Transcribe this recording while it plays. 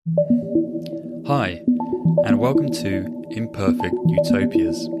Hi, and welcome to Imperfect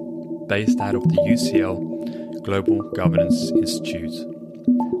Utopias, based out of the UCL Global Governance Institute.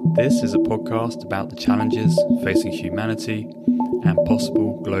 This is a podcast about the challenges facing humanity and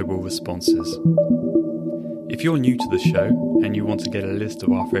possible global responses. If you're new to the show and you want to get a list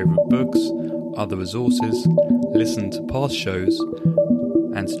of our favourite books, other resources, listen to past shows,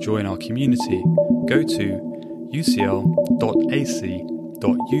 and to join our community, go to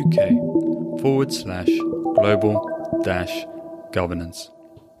ucl.ac.uk/global-governance.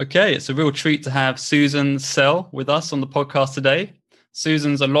 Okay, it's a real treat to have Susan Sell with us on the podcast today.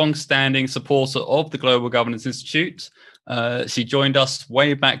 Susan's a long-standing supporter of the Global Governance Institute. She joined us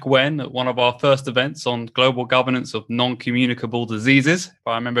way back when at one of our first events on global governance of non-communicable diseases, if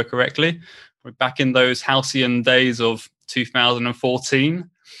I remember correctly. We're back in those halcyon days of 2014.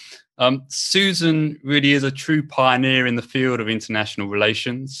 Susan really is a true pioneer in the field of international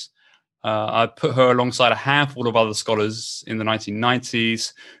relations. I put her alongside a handful of other scholars in the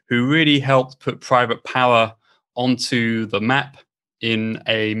 1990s who really helped put private power onto the map in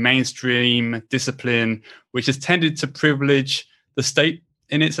a mainstream discipline which has tended to privilege the state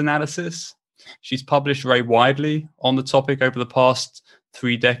in its analysis. She's published very widely on the topic over the past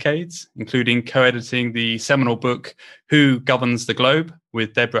 3 decades, including co-editing the seminal book Who Governs the Globe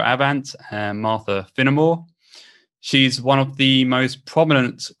with Deborah Avant and Martha Finnemore. She's one of the most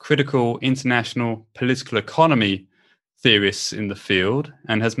prominent critical international political economy theorists in the field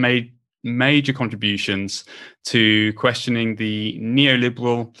and has made major contributions to questioning the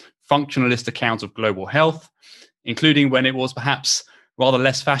neoliberal functionalist account of global health, including when it was perhaps rather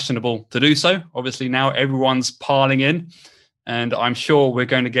less fashionable to do so. Obviously, now everyone's piling in, and I'm sure we're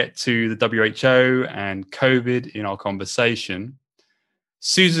going to get to the WHO and COVID in our conversation.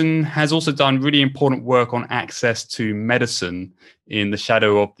 Susan has also done really important work on access to medicine in the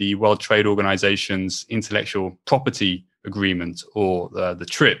shadow of the World Trade Organization's Intellectual Property Agreement, or the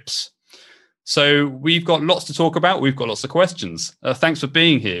TRIPS. So we've got lots to talk about. We've got lots of questions. Thanks for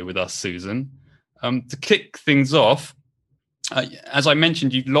being here with us, Susan. To kick things off, as I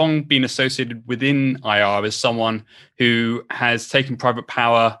mentioned, you've long been associated within IR as someone who has taken private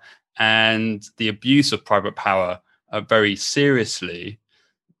power and the abuse of private power very seriously.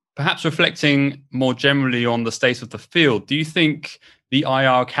 Perhaps reflecting more generally on the state of the field, do you think the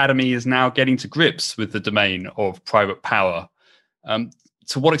IR Academy is now getting to grips with the domain of private power?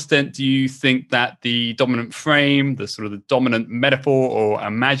 To what extent do you think that the dominant frame, the sort of the dominant metaphor or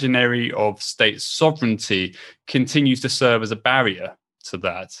imaginary of state sovereignty continues to serve as a barrier to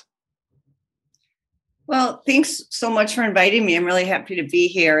that? Well, thanks so much for inviting me. I'm really happy to be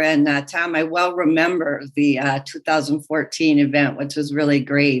here. And Tom, I well remember the 2014 event, which was really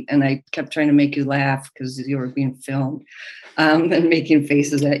great. And I kept trying to make you laugh because you were being filmed and making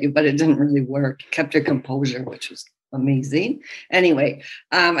faces at you, but it didn't really work. You kept your composure, which was amazing. Anyway,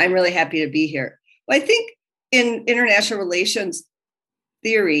 I'm really happy to be here. Well, I think in international relations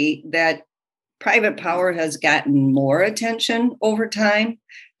theory that private power has gotten more attention over time,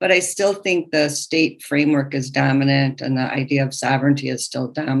 but I still think the state framework is dominant and the idea of sovereignty is still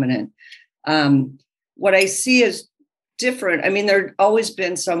dominant. What I see is different. I mean, there's always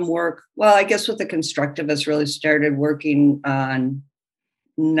been some work. Well, I guess with the constructivists really started working on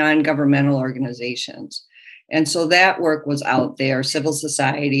non-governmental organizations. And so that work was out there, civil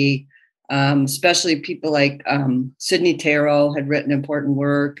society, especially people like Sidney Tarrow had written important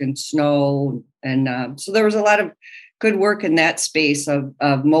work, and Snow. And so there was a lot of good work in that space of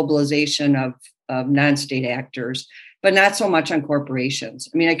mobilization of non-state actors, but not so much on corporations.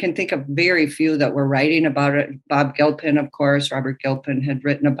 I mean, I can think of very few that were writing about it. Bob Gilpin, of course, Robert Gilpin had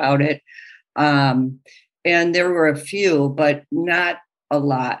written about it. And there were a few, but not a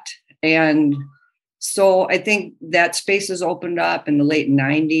lot. And so I think that space has opened up in the late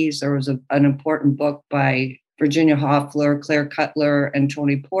 90s. There was an important book by Virginia Hoffler, Claire Cutler, and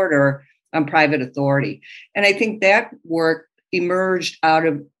Tony Porter on private authority. And I think that work emerged out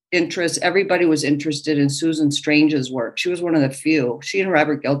of interest. Everybody was interested in Susan Strange's work. She was one of the few. She and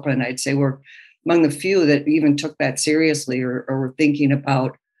Robert Gilpin, I'd say, were among the few that even took that seriously or were thinking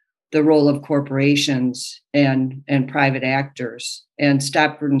about the role of corporations and private actors. And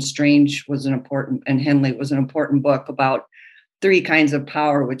Stopford and Strange was an important, and Henley was an important book about 3 kinds of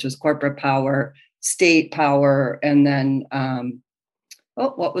power, which was corporate power, state power, and then,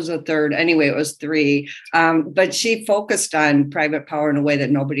 what was the third? Anyway, it was 3. But she focused on private power in a way that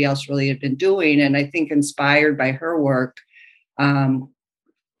nobody else really had been doing. And I think inspired by her work,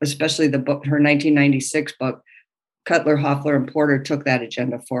 especially the book, her 1996 book, Cutler, Hoffler, and Porter took that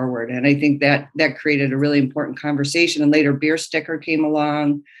agenda forward. And I think that created a really important conversation. And later Bierstecher came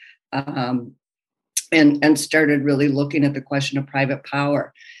along and started really looking at the question of private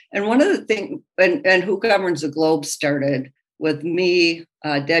power. And one of the things, and Who Governs the Globe started with me,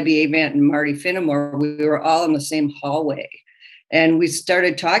 Debbie Avant, and Marty Finnemore. We were all in the same hallway. And we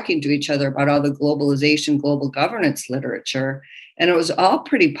started talking to each other about all the globalization, global governance literature. And it was all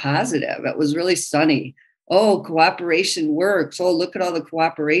pretty positive. It was really sunny. Oh, cooperation works. Oh, look at all the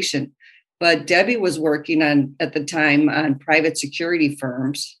cooperation. But Debbie was working at the time on private security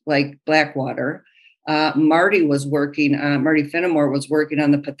firms like Blackwater. Marty Finnemore was working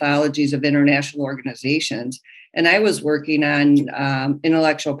on the pathologies of international organizations. And I was working on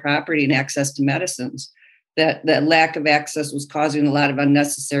intellectual property and access to medicines. That lack of access was causing a lot of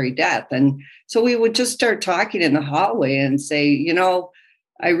unnecessary death. And so we would just start talking in the hallway and say,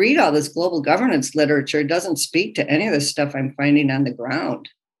 I read all this global governance literature. It doesn't speak to any of the stuff I'm finding on the ground.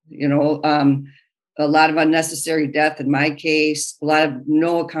 A lot of unnecessary death in my case, a lot of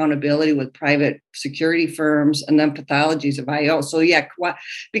no accountability with private security firms, and then pathologies of IO. So yeah,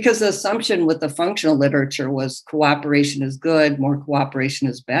 because the assumption with the functional literature was cooperation is good, more cooperation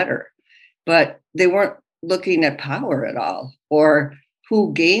is better. But they weren't looking at power at all, or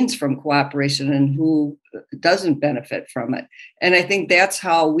who gains from cooperation and who doesn't benefit from it. And I think that's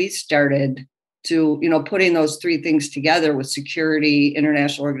how we started to, putting those three things together with security,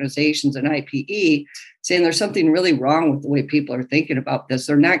 international organizations, and IPE, saying there's something really wrong with the way people are thinking about this.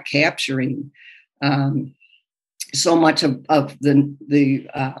 They're not capturing so much of the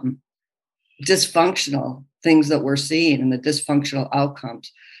dysfunctional things that we're seeing and the dysfunctional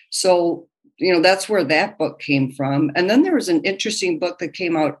outcomes. So, that's where that book came from. And then there was an interesting book that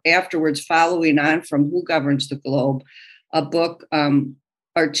came out afterwards, following on from Who Governs the Globe, a book Amitav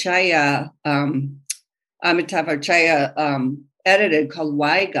Archaya edited called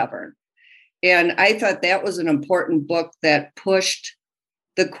Why Govern? And I thought that was an important book that pushed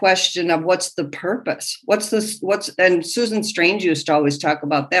the question of what's the purpose? And Susan Strange used to always talk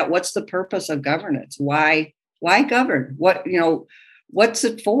about that. What's the purpose of governance? Why govern? What's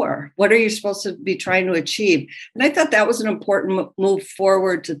it for? What are you supposed to be trying to achieve? And I thought that was an important move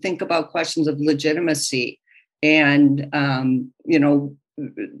forward to think about questions of legitimacy and,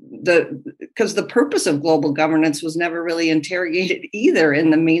 because the purpose of global governance was never really interrogated either in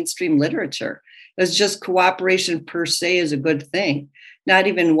the mainstream literature. It's just cooperation per se is a good thing, not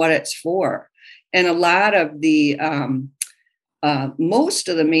even what it's for. And a lot of the, most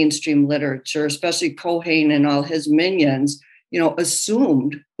of the mainstream literature, especially Cohen and all his minions,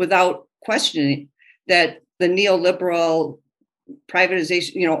 assumed without questioning that the neoliberal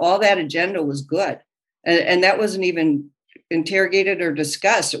privatization, all that agenda was good. And that wasn't even interrogated or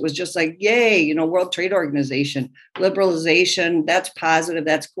discussed. It was just like, yay, World Trade Organization, liberalization, that's positive,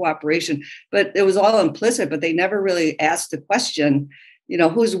 that's cooperation. But it was all implicit, but they never really asked the question,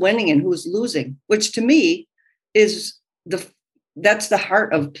 who's winning and who's losing, which to me is that's the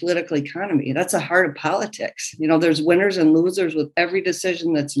heart of political economy. That's the heart of politics. There's winners and losers with every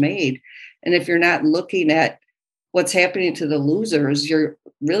decision that's made. And if you're not looking at what's happening to the losers, you're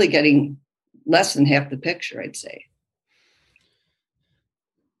really getting less than half the picture, I'd say.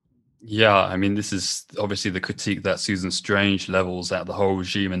 Yeah, I mean, this is obviously the critique that Susan Strange levels at the whole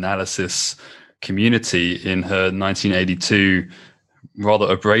regime analysis community in her 1982 rather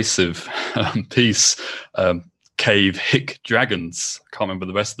abrasive piece, Cave Hick Dragons. I can't remember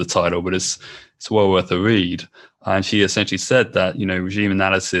the rest of the title, but it's well worth a read. And she essentially said that, regime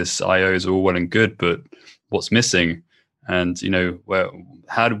analysis, IOs are all well and good, but what's missing? And,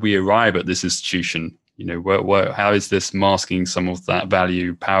 how did we arrive at this institution? How is this masking some of that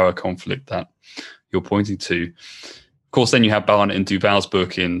value power conflict that you're pointing to? Of course, then you have Barnett and Duval's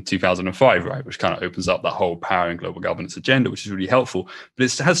book in 2005, right, which kind of opens up that whole power and global governance agenda, which is really helpful. But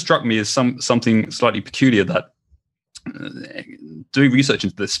it has struck me as something slightly peculiar that doing research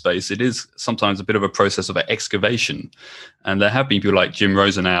into this space, it is sometimes a bit of a process of excavation. And there have been people like Jim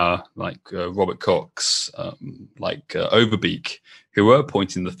Rosenauer, like Robert Cox, like Overbeek, who were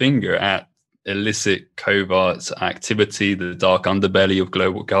pointing the finger at illicit covert activity, the dark underbelly of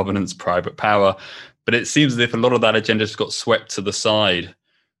global governance, private power. But it seems as if a lot of that agenda just got swept to the side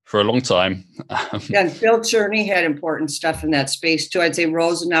for a long time. And Phil Cherney had important stuff in that space too. I'd say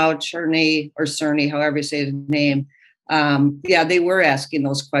Rosenauer, Cherney, or Cerny, however you say his name. They were asking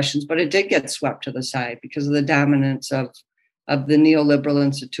those questions, but it did get swept to the side because of the dominance of the neoliberal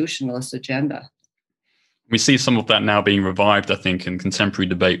institutionalist agenda. We see some of that now being revived, I think, in contemporary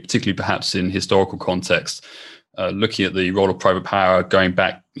debate, particularly perhaps in historical context. looking at the role of private power going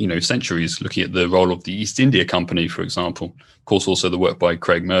back, centuries, looking at the role of the East India Company, for example. Of course, also the work by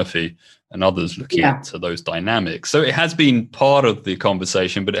Craig Murphy and others looking at those dynamics. So it has been part of the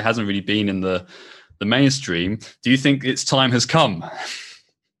conversation, but it hasn't really been in the mainstream. Do you think its time has come?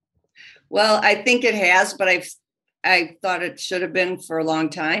 Well, I think it has, but I thought it should have been for a long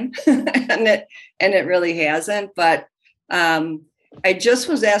time, and it really hasn't. But I just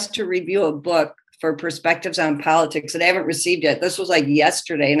was asked to review a book for Perspectives on Politics that I haven't received yet. This was like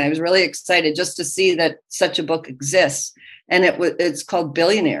yesterday, and I was really excited just to see that such a book exists. And it's called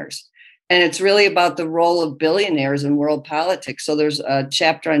Billionaires. And it's really about the role of billionaires in world politics. So there's a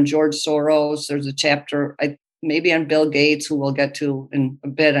chapter on George Soros. There's a chapter maybe on Bill Gates, who we'll get to in a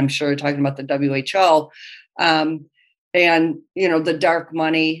bit, I'm sure, talking about the WHO. And, the dark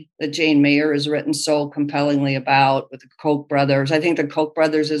money that Jane Mayer has written so compellingly about with the Koch brothers. I think the Koch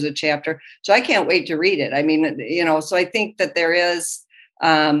brothers is a chapter. So I can't wait to read it. I mean, so I think that there is,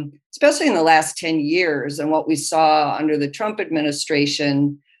 especially in the last 10 years and what we saw under the Trump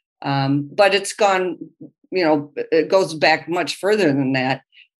administration, but it's gone, it goes back much further than that.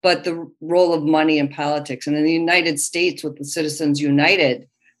 But the role of money in politics, and in the United States with the Citizens United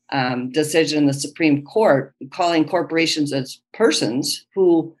decision in the Supreme Court, calling corporations as persons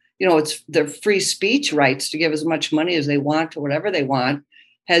who, it's their free speech rights to give as much money as they want to whatever they want,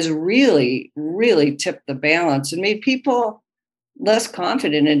 has really, really tipped the balance and made people less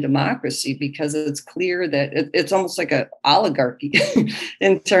confident in democracy, because it's clear that it's almost like an oligarchy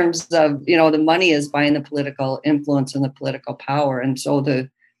in terms of, the money is buying the political influence and the political power. And so the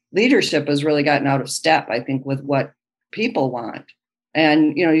leadership has really gotten out of step, I think, with what people want.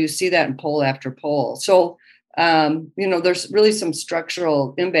 And, you see that in poll after poll. So, there's really some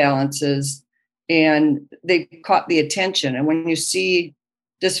structural imbalances, and they caught the attention. And when you see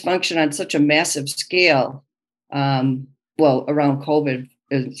dysfunction on such a massive scale, around COVID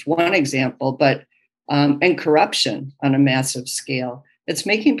is one example, but and corruption on a massive scale, it's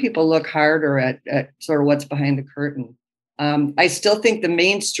making people look harder at sort of what's behind the curtain. I still think the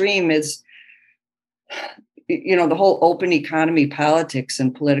mainstream is, the whole open economy politics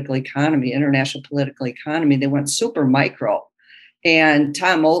and political economy, international political economy, they went super micro. And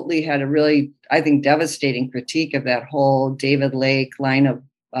Tom Oatley had a really, I think, devastating critique of that whole David Lake line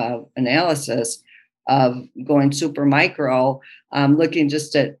of analysis of going super micro, looking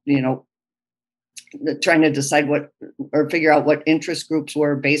just at, trying to decide figure out what interest groups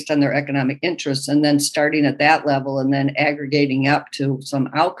were based on their economic interests, and then starting at that level and then aggregating up to some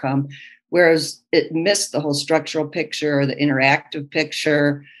outcome, whereas it missed the whole structural picture, the interactive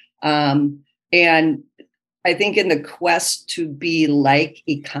picture. And I think in the quest to be like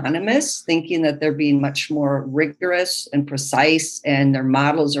economists, thinking that they're being much more rigorous and precise and their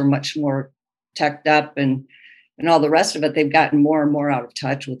models are much more teched up and all the rest of it, they've gotten more and more out of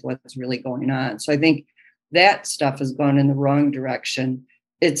touch with what's really going on. So I think that stuff has gone in the wrong direction.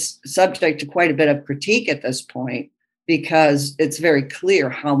 It's subject to quite a bit of critique at this point, because it's very clear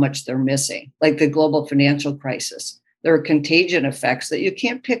how much they're missing, like the global financial crisis. There are contagion effects that you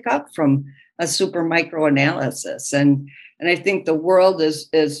can't pick up from a super micro analysis. And I think the world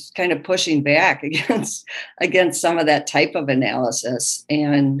is kind of pushing back against some of that type of analysis.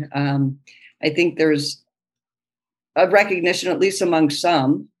 And I think there's a recognition, at least among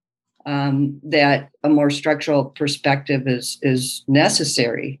some, that a more structural perspective is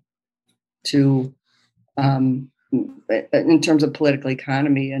necessary to, in terms of political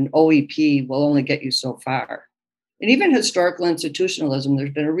economy, and OEP will only get you so far. And even historical institutionalism,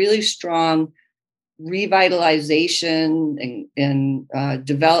 there's been a really strong revitalization and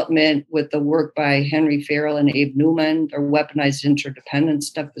development with the work by Henry Farrell and Abe Newman. Their weaponized interdependence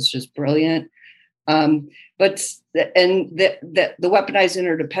stuff is just brilliant. But the weaponized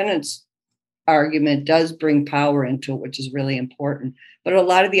interdependence argument does bring power into it, which is really important. But a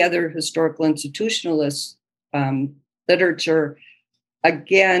lot of the other historical institutionalist literature,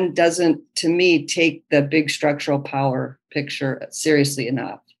 again, doesn't, to me, take the big structural power picture seriously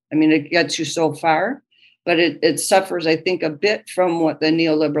enough. I mean, it gets you so far, but it suffers, I think, a bit from what the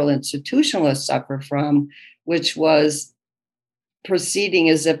neoliberal institutionalists suffer from, which was proceeding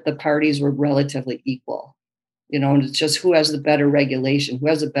as if the parties were relatively equal. And it's just who has the better regulation, who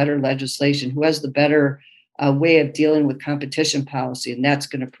has the better legislation, who has the better way of dealing with competition policy, and that's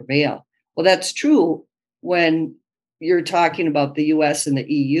going to prevail. Well, that's true when you're talking about the US and the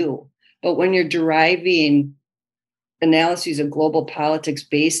EU, but when you're deriving analyses of global politics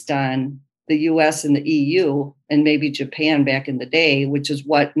based on the US and the EU and maybe Japan back in the day, which is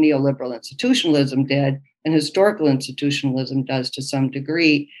what neoliberal institutionalism did and historical institutionalism does to some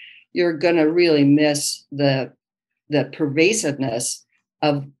degree, you're going to really miss the the pervasiveness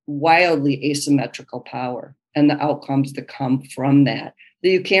of wildly asymmetrical power and the outcomes that come from that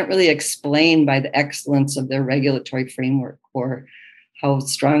you can't really explain by the excellence of their regulatory framework or how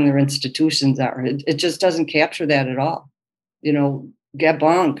strong their institutions are. It just doesn't capture that at all.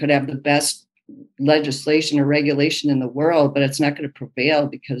 Gabon could have the best legislation or regulation in the world, but it's not going to prevail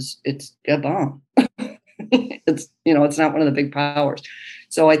because it's Gabon. It's not one of the big powers.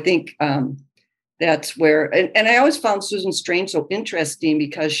 So I think that's where, and I always found Susan Strange so interesting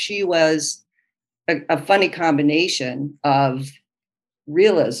because she was a funny combination of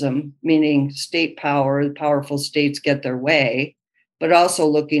realism, meaning state power, the powerful states get their way, but also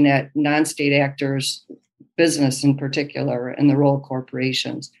looking at non-state actors, business in particular, and the role of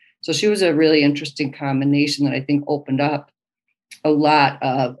corporations. So she was a really interesting combination that I think opened up a lot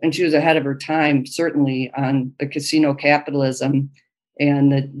of, and she was ahead of her time, certainly on the casino capitalism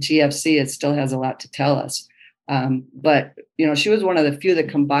and the GFC. It still has a lot to tell us. But she was one of the few that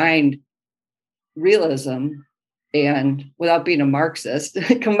combined realism and, without being a Marxist,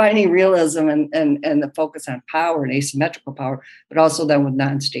 combining realism and the focus on power and asymmetrical power, but also then with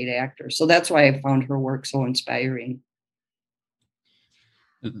non-state actors. So that's why I found her work so inspiring.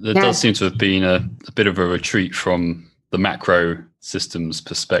 There does seem to have been a bit of a retreat from the macro systems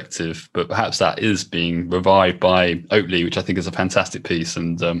perspective, but perhaps that is being revived by Oatley, which I think is a fantastic piece,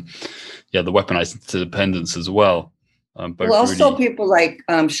 and the weaponized interdependence as well. Also people like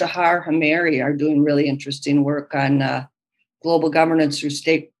Shahar Hamari are doing really interesting work on global governance through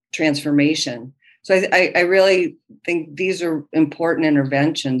state transformation. So I really think these are important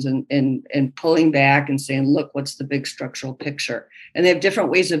interventions in pulling back and saying, look, what's the big structural picture? And they have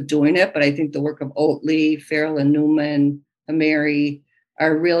different ways of doing it, but I think the work of Oatley, Farrell and Newman, Hamari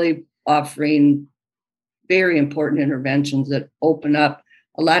are really offering very important interventions that open up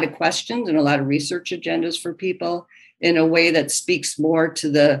a lot of questions and a lot of research agendas for people in a way that speaks more to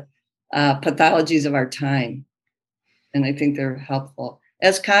the pathologies of our time. And I think they're helpful.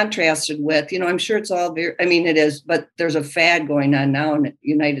 As contrasted with, I'm sure it's all it is, but there's a fad going on now in the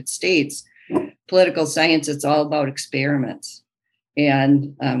United States, political science. It's all about experiments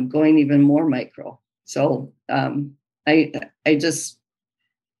and going even more micro. So I'm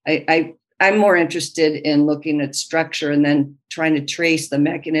more interested in looking at structure and then trying to trace the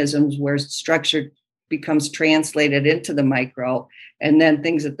mechanisms where structure becomes translated into the micro, and then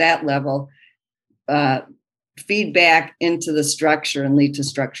things at that level feed back into the structure and lead to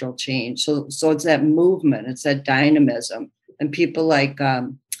structural change. So it's that movement, it's that dynamism. And people like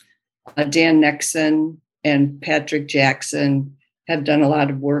Dan Nexon and Patrick Jackson have done a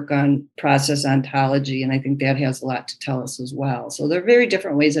lot of work on process ontology, and I think that has a lot to tell us as well. So they're very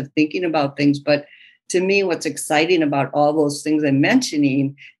different ways of thinking about things, but to me, what's exciting about all those things I'm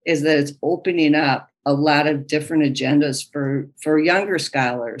mentioning is that it's opening up a lot of different agendas for younger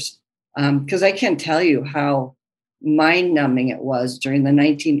scholars. Because I can't tell you how mind-numbing it was during the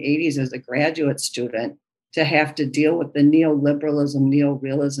 1980s as a graduate student to have to deal with the neoliberalism,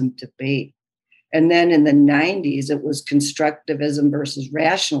 neorealism debate. And then in the 90s, it was constructivism versus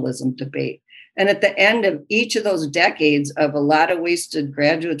rationalism debate. And at the end of each of those decades of a lot of wasted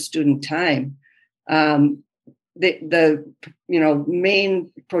graduate student time, the main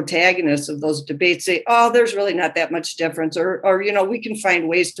protagonists of those debates say, oh, there's really not that much difference, or we can find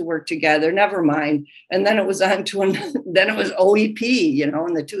ways to work together, never mind. And then it was on to then it was OEP, in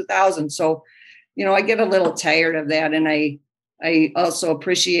the 2000s. So, I get a little tired of that. And I also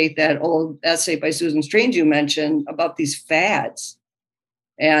appreciate that old essay by Susan Strange you mentioned about these fads.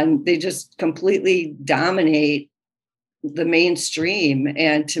 And they just completely dominate the mainstream.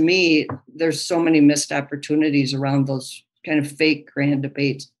 And to me, there's so many missed opportunities around those kind of fake grand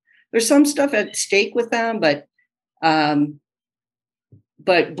debates. There's some stuff at stake with them, but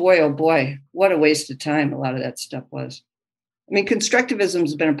boy, oh boy, what a waste of time a lot of that stuff was. I mean, constructivism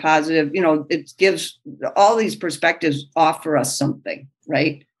has been a positive, it gives all these perspectives offer us something,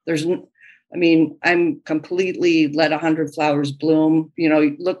 right? I'm completely let 100 flowers bloom,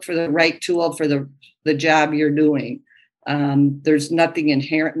 look for the right tool for the job you're doing. There's nothing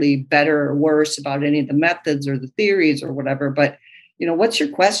inherently better or worse about any of the methods or the theories or whatever, but what's your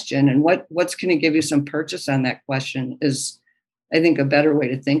question and what's going to give you some purchase on that question is, I think, a better way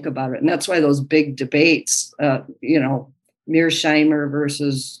to think about it. And that's why those big debates, Mearsheimer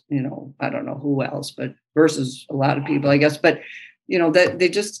versus, I don't know who else, but versus a lot of people, I guess, but that they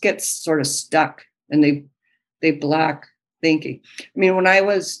just get sort of stuck and they block thinking. I mean, when I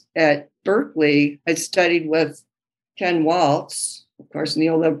was at Berkeley, I studied with Ken Waltz, of course, the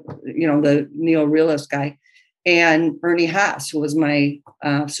neorealist guy, and Ernie Haas, who was my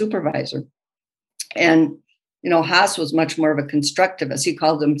supervisor. And Haas was much more of a constructivist. He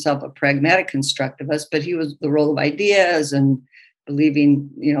called himself a pragmatic constructivist, but he was the role of ideas and believing,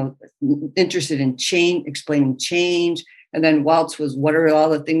 interested in change, explaining change. And then Waltz was, what are all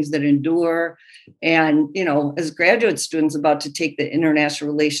the things that endure? And, as graduate students about to take the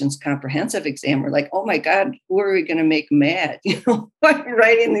international relations comprehensive exam, we're like, oh my God, who are we going to make mad,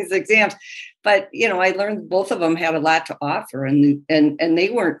 writing these exams? But, I learned both of them had a lot to offer, and they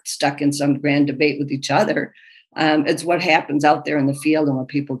weren't stuck in some grand debate with each other. It's what happens out there in the field and what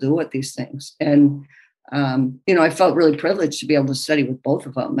people do with these things. And, I felt really privileged to be able to study with both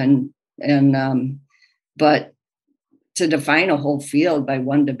of them. But to define a whole field by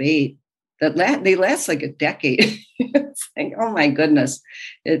one debate, they last like a decade. It's like, oh my goodness,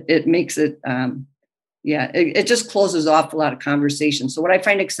 it makes it, it just closes off a lot of conversations. So what I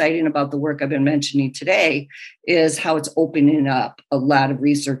find exciting about the work I've been mentioning today is how it's opening up a lot of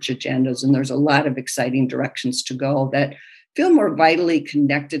research agendas. And there's a lot of exciting directions to go that feel more vitally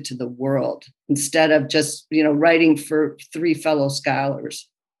connected to the world, instead of just, writing for three fellow scholars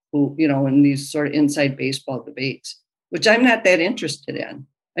who, in these sort of inside baseball debates, which I'm not that interested in.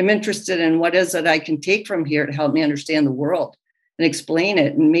 I'm interested in what is it I can take from here to help me understand the world and explain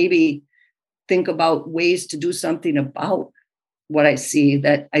it, and maybe think about ways to do something about what I see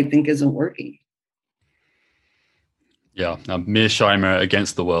that I think isn't working. Yeah, Mearsheimer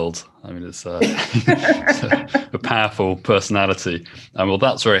against the world. I mean, it's a powerful personality. Well,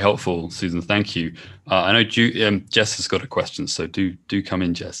 that's very helpful, Susan. Thank you. I know Jess has got a question, so do come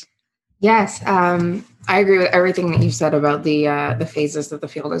in, Jess. Yes, I agree with everything that you said about the phases that the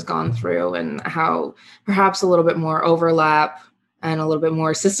field has gone through, and how perhaps a little bit more overlap and a little bit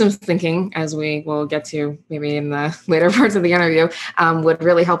more systems thinking, as we will get to maybe in the later parts of the interview, would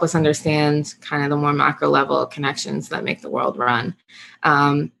really help us understand kind of the more macro level connections that make the world run.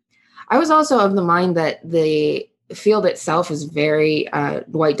 I was also of the mind that the field itself is very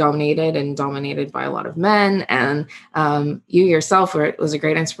white dominated and dominated by a lot of men. And you yourself was a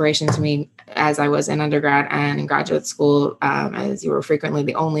great inspiration to me as I was in undergrad and in graduate school, as you were frequently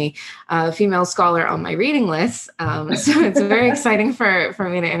the only female scholar on my reading list. So it's very exciting for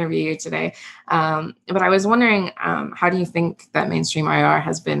me to interview you today. But I was wondering, how do you think that mainstream IR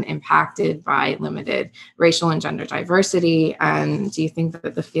has been impacted by limited racial and gender diversity? And do you think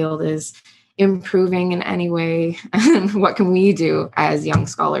that the field is improving in any way? And what can we do as young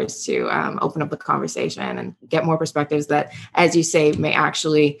scholars to open up the conversation and get more perspectives that, as you say, may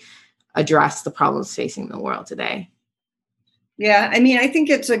actually address the problems facing the world today? Yeah, I mean, I think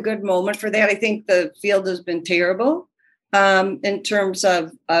it's a good moment for that. I think the field has been terrible in terms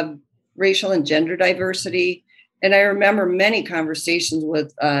of racial and gender diversity. And I remember many conversations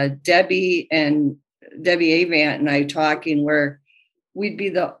with Debbie Avant and I talking, where we'd be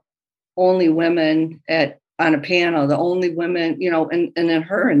the only women on a panel, the only women, and in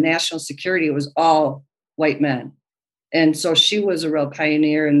her and national security, it was all white men. And so she was a real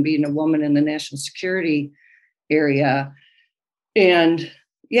pioneer in being a woman in the national security area. And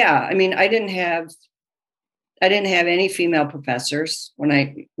yeah, I mean, I didn't have any female professors when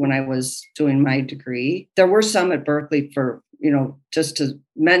I was doing my degree. There were some at Berkeley for, just to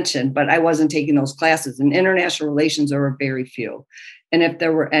mention, but I wasn't taking those classes. In international relations, there were very few. And if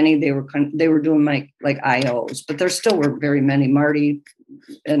there were any, they were doing like IOs, but there still were very many. Marty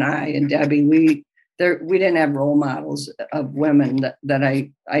and I and Debbie, we didn't have role models of women that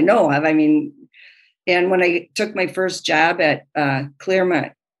I know of. I mean, and when I took my first job at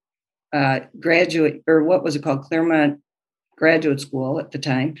Claremont Claremont Graduate School at the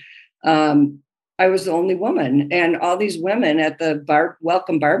time, I was the only woman, and all these women at the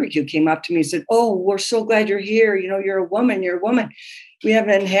welcome barbecue came up to me and said, "Oh, we're so glad you're here. You're a woman. You're a woman. We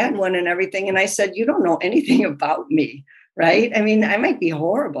haven't had one," and everything. And I said, "You don't know anything about me, right? I mean, I might be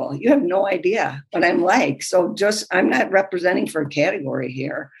horrible. You have no idea what I'm like. So I'm not representing for a category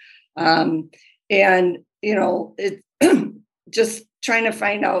here." It just trying to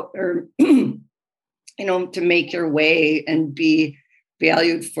find out, or, to make your way and be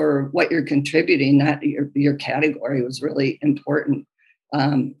valued for what you're contributing, not your category, was really important.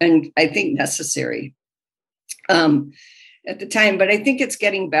 And I think necessary at the time, but I think it's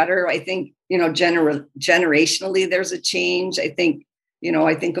getting better. I think, generationally, there's a change. I think,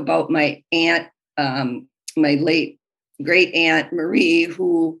 I think about my aunt, my late great aunt Marie,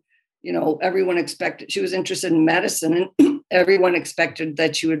 who, everyone expected, she was interested in medicine, and everyone expected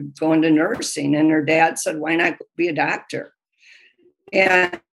that she would go into nursing. And her dad said, "Why not be a doctor?"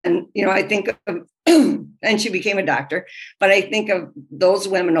 And I think of, and she became a doctor, but I think of those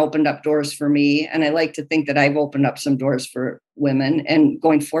women opened up doors for me. And I like to think that I've opened up some doors for women. And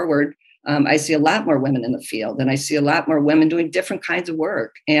going forward, I see a lot more women in the field, and I see a lot more women doing different kinds of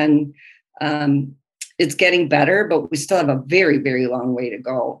work. And it's getting better, but we still have a very, very long way to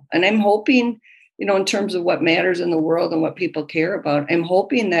go. And I'm hoping, in terms of what matters in the world and what people care about, I'm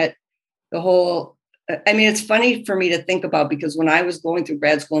hoping that it's funny for me to think about, because when I was going through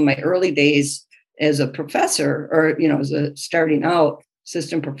grad school in my early days as a professor, or, as a starting out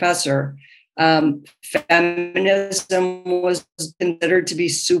assistant professor, feminism was considered to be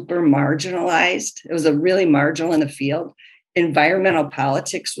super marginalized. It was a really marginal in the field. Environmental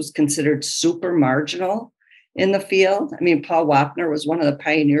politics was considered super marginal in the field. Paul Wapner was one of the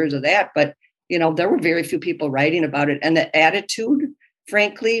pioneers of that, but, there were very few people writing about it. And the attitude,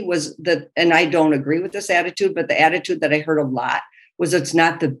 frankly, was and I don't agree with this attitude, but the attitude that I heard a lot was, it's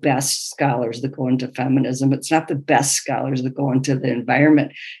not the best scholars that go into feminism. It's not the best scholars that go into the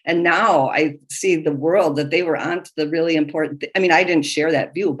environment. And now I see the world that they were onto the really important I didn't share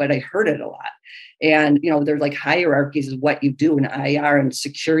that view, but I heard it a lot. And, there's like hierarchies of what you do in IR, and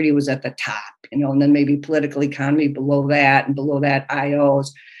security was at the top, and then maybe political economy below that, and below that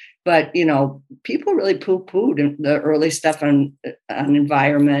IOs. But, people really poo-pooed the early stuff on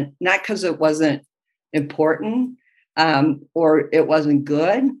environment, not because it wasn't important or it wasn't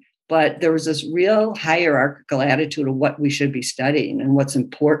good, but there was this real hierarchical attitude of what we should be studying and what's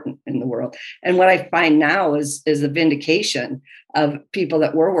important in the world. And what I find now is a vindication of people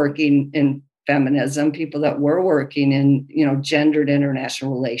that were working in feminism, people that were working in, gendered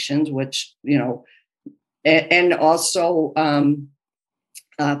international relations, which, and also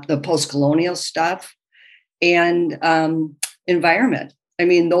the post-colonial stuff and environment.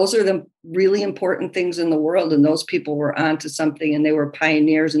 Those are the really important things in the world. And those people were onto something, and they were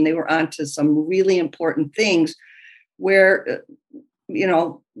pioneers, and they were onto some really important things where,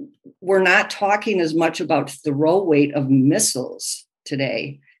 we're not talking as much about the throw weight of missiles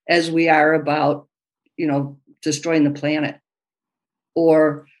today as we are about, destroying the planet,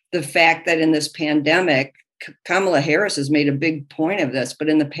 or the fact that in this pandemic, Kamala Harris has made a big point of this, but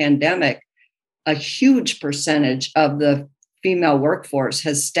in the pandemic, a huge percentage of the female workforce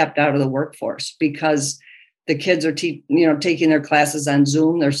has stepped out of the workforce because the kids are taking their classes on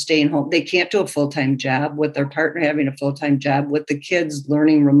Zoom. They're staying home. They can't do a full-time job with their partner having a full-time job, with the kids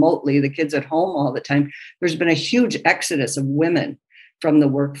learning remotely, the kids at home all the time. There's been a huge exodus of women from the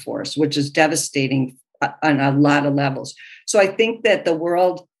workforce, which is devastating on a lot of levels. So I think that the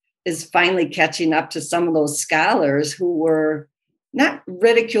world is finally catching up to some of those scholars who were not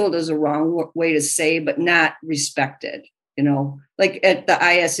ridiculed, is a wrong way to say, but not respected. Like at the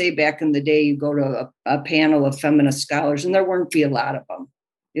ISA back in the day, you go to a panel of feminist scholars, and there wouldn't be a lot of them,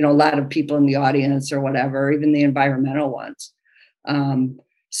 a lot of people in the audience or whatever, even the environmental ones.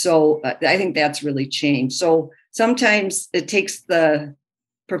 So I think that's really changed. So sometimes it takes the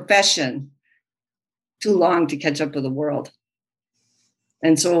profession too long to catch up with the world.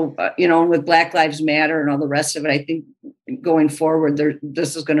 And so, with Black Lives Matter and all the rest of it, I think going forward,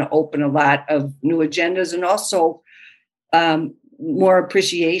 this is going to open a lot of new agendas, and also more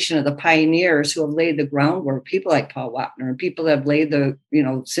appreciation of the pioneers who have laid the groundwork, people like Paul Wapner, and people that have laid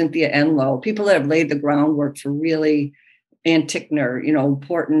Cynthia Enloe, people that have laid the groundwork for really Ann Tickner,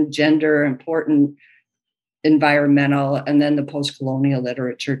 important gender, important environmental, and then the post-colonial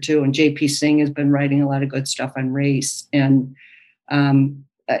literature too. And J.P. Singh has been writing a lot of good stuff on race. And,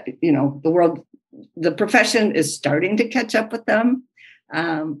 the profession is starting to catch up with them.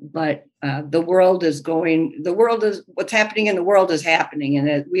 But what's happening in the world is happening.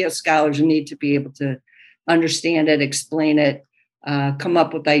 And we as scholars need to be able to understand it, explain it, come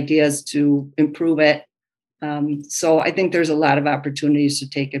up with ideas to improve it. So I think there's a lot of opportunities to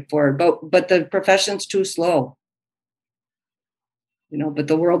take it forward, but the profession's too slow, but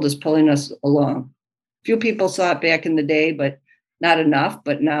the world is pulling us along. Few people saw it back in the day, but not enough.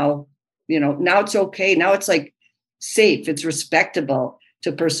 But now, now it's okay. Now it's like safe. It's respectable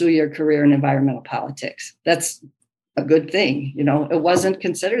to pursue your career in environmental politics. That's a good thing. It wasn't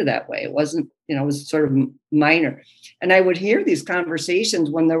considered that way. It wasn't, it was sort of minor. And I would hear these conversations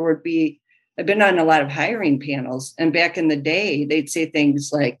when there would be, I've been on a lot of hiring panels, and back in the day, they'd say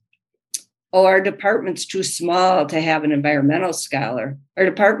things like, oh, our department's too small to have an environmental scholar. Our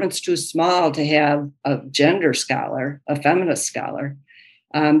department's too small to have a gender scholar, a feminist scholar,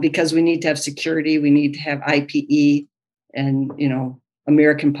 because we need to have security, we need to have IPE and,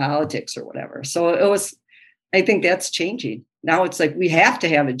 American politics or whatever. So I think that's changing. Now it's like, we have to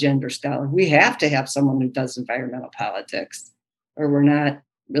have a gender scholar. We have to have someone who does environmental politics, or we're not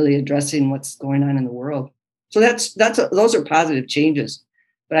really addressing what's going on in the world. So those are positive changes,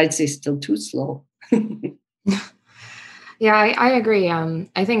 but I'd say still too slow. Yeah, I agree.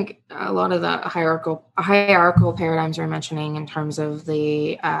 I think a lot of the hierarchical paradigms you're mentioning in terms of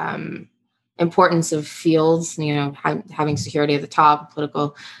the importance of fields, having security at the top,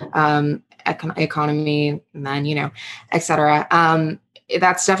 political economy, and then, et cetera.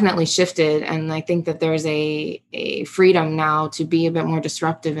 That's definitely shifted. And I think that there's a freedom now to be a bit more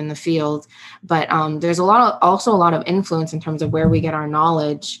disruptive in the field. But there's also a lot of influence in terms of where we get our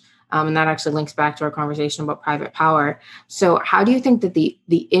knowledge. And that actually links back to our conversation about private power. So how do you think that the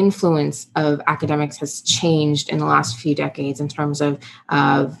influence of academics has changed in the last few decades in terms of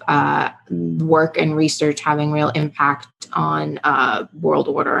work and research having real impact on world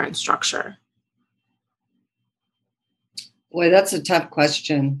order and structure? Boy, that's a tough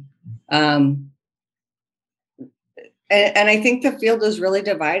question. And I think the field is really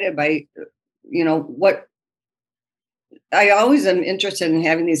divided by, what I always am interested in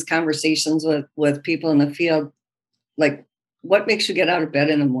having these conversations with people in the field, like what makes you get out of bed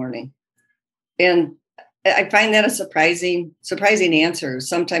in the morning? And I find that a surprising answer.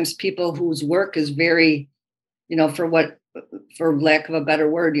 Sometimes people whose work is very, for lack of a better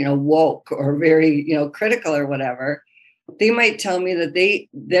word, woke or very, critical or whatever, they might tell me that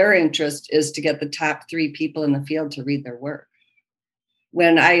their interest is to get the top 3 people in the field to read their work.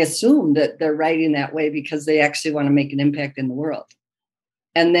 When I assume that they're writing that way because they actually want to make an impact in the world.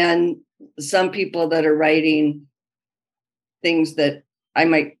 And then some people that are writing things that I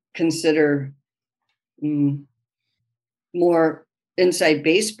might consider more inside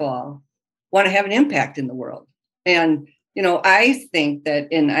baseball want to have an impact in the world. And, I think that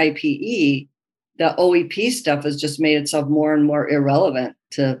in IPE, the OEP stuff has just made itself more and more irrelevant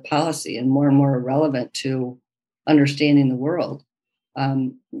to policy and more irrelevant to understanding the world.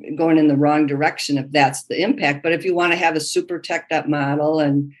 Going in the wrong direction if that's the impact. But if you want to have a super teched up model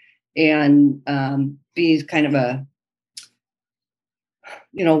and be kind of a,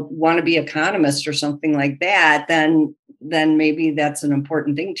 wannabe economist or something like that, then maybe that's an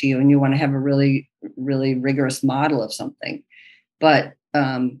important thing to you and you want to have a really, really rigorous model of something. But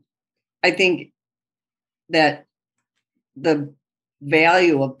I think that the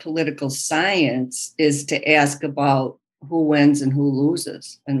value of political science is to ask about who wins and who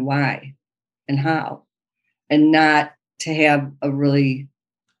loses and why and how, and not to have a really,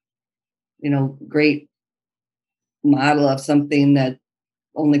 great model of something that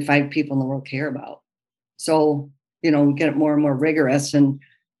only 5 people in the world care about. So, we get it more and more rigorous. And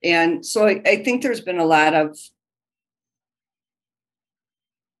so I think there's been a lot of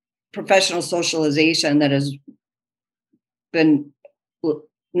professional socialization that has been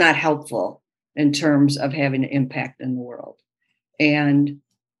not helpful in terms of having an impact in the world. And,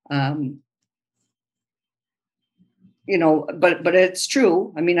 but it's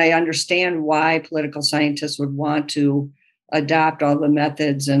true. I mean, I understand why political scientists would want to adopt all the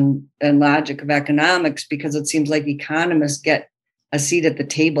methods and logic of economics, because it seems like economists get a seat at the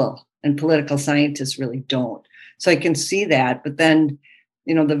table and political scientists really don't. So I can see that. But then,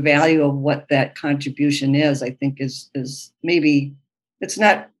 the value of what that contribution is, I think is maybe it's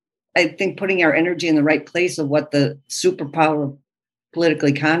not, I think, putting our energy in the right place of what the superpower of political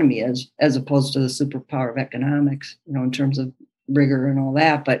economy is, as opposed to the superpower of economics, in terms of rigor and all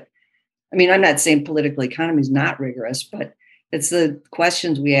that. But I mean, I'm not saying political economy is not rigorous, but it's the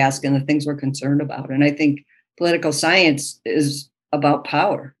questions we ask and the things we're concerned about. And I think political science is about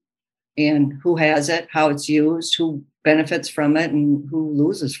power and who has it, how it's used, who benefits from it, and who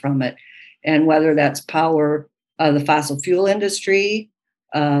loses from it. And whether that's power of the fossil fuel industry,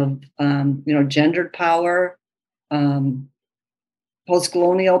 gendered power,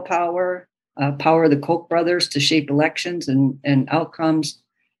 post-colonial power, power of the Koch brothers to shape elections and outcomes.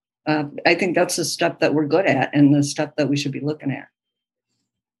 I think that's the stuff that we're good at and the stuff that we should be looking at.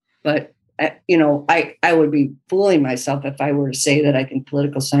 But, I would be fooling myself if I were to say that I think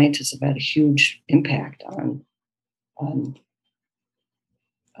political scientists have had a huge impact on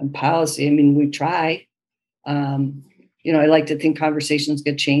policy. I mean, we try. I like to think conversations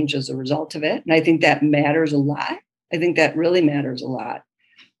get changed as a result of it. And I think that matters a lot. I think that really matters a lot.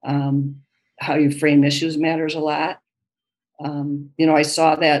 How you frame issues matters a lot. I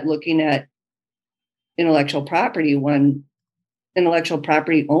saw that looking at intellectual property, when intellectual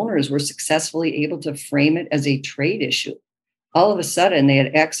property owners were successfully able to frame it as a trade issue. All of a sudden, they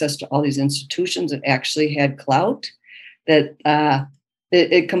had access to all these institutions that actually had clout, that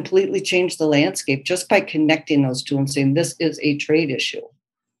it completely changed the landscape just by connecting those two and saying this is a trade issue.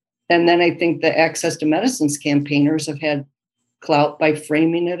 And then I think the Access to Medicines campaigners have had clout by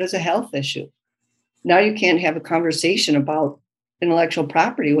framing it as a health issue. Now you can't have a conversation about intellectual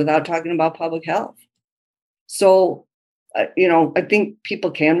property without talking about public health. So I think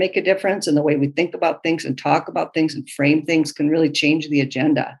people can make a difference, and the way we think about things and talk about things and frame things can really change the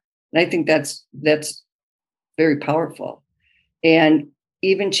agenda. And I think that's very powerful. And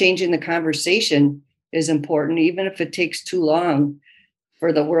even changing the conversation is important, even if it takes too long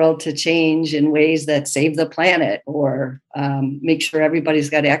for the world to change in ways that save the planet, or make sure everybody's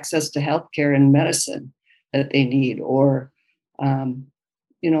got access to healthcare and medicine that they need, or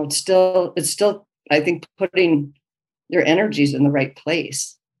it's still I think putting their energies in the right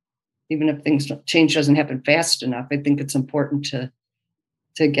place, even if change doesn't happen fast enough. I think it's important to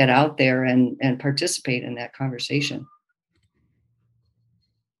get out there and participate in that conversation.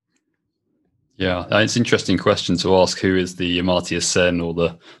 Yeah, it's an interesting question to ask. Who is the Amartya Sen or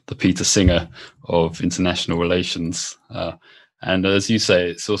the Peter Singer of international relations? And as you say,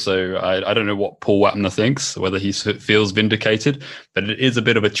 it's also, I don't know what Paul Wapner thinks, whether he feels vindicated, but it is a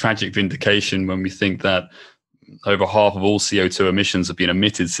bit of a tragic vindication when we think that over half of all CO2 emissions have been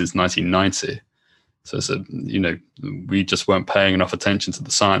emitted since 1990. So we just weren't paying enough attention to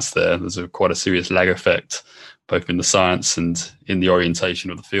the science there. There's quite a serious lag effect, both in the science and in the orientation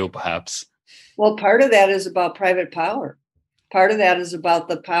of the field, perhaps. Well, part of that is about private power. Part of that is about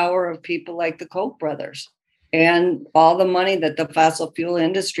the power of people like the Koch brothers and all the money that the fossil fuel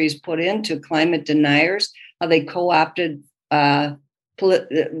industries put into climate deniers, how they co-opted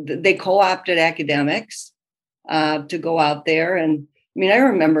academics to go out there. And I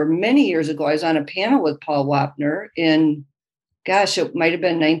remember many years ago, I was on a panel with Paul Wapner in, it might have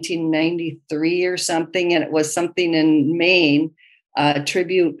been 1993 or something. And it was something in Maine, a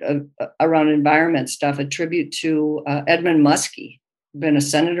tribute around environment stuff, a tribute to Edmund Muskie, been a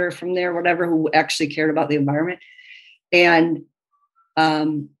senator from there, whatever, who actually cared about the environment. And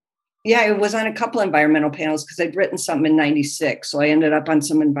it was on a couple environmental panels because I'd written something in 96. So I ended up on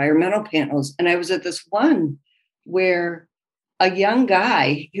some environmental panels. And I was at this one where a young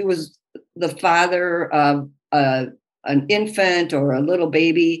guy, he was the father of an infant or a little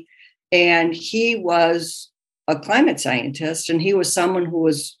baby, and he was a climate scientist, and he was someone who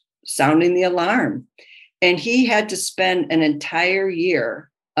was sounding the alarm. And he had to spend an entire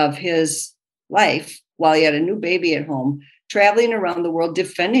year of his life while he had a new baby at home, traveling around the world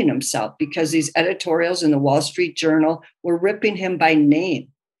defending himself because these editorials in the Wall Street Journal were ripping him by name.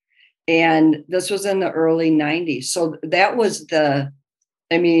 And this was in the early 90s. So that was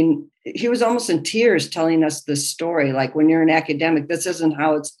he was almost in tears telling us this story. Like, when you're an academic, this isn't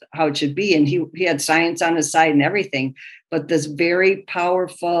how it should be. And he had science on his side and everything, but this very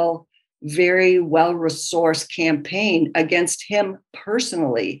powerful, very well-resourced campaign against him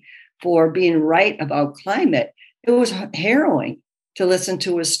personally for being right about climate. It was harrowing to listen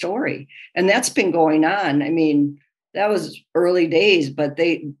to his story. And that's been going on. That was early days, but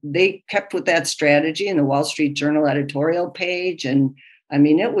they kept with that strategy in the Wall Street Journal editorial page. And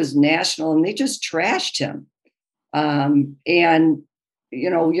it was national, and they just trashed him.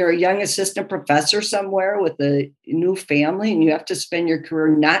 You're a young assistant professor somewhere with a new family, and you have to spend your career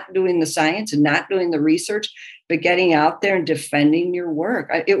not doing the science and not doing the research, but getting out there and defending your work.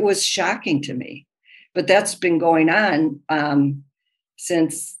 It was shocking to me, but that's been going on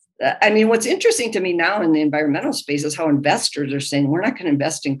since. What's interesting to me now in the environmental space is how investors are saying, we're not going to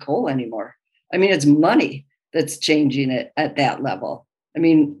invest in coal anymore. It's money that's changing it at that level.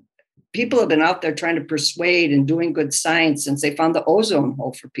 People have been out there trying to persuade and doing good science since they found the ozone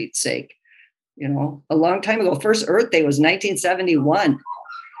hole, for Pete's sake. A long time ago. First Earth Day was 1971.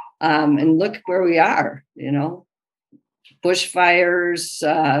 And look where we are, bushfires,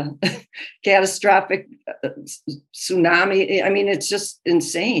 catastrophic tsunami. It's just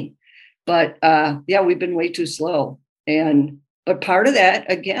insane. But we've been way too slow. But part of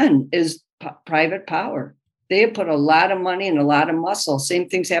that, again, is private power. They have put a lot of money and a lot of muscle. Same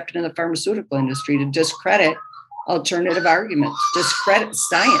things happen in the pharmaceutical industry to discredit alternative arguments, discredit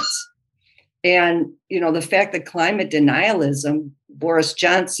science. And, the fact that climate denialism, Boris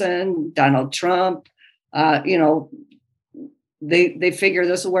Johnson, Donald Trump, they figure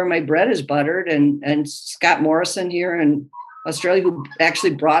this is where my bread is buttered. And Scott Morrison here in Australia, who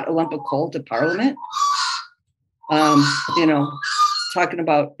actually brought a lump of coal to Parliament, talking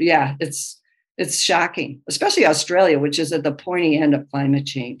about, it's shocking, especially Australia, which is at the pointy end of climate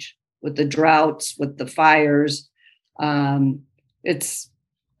change with the droughts, with the fires. Even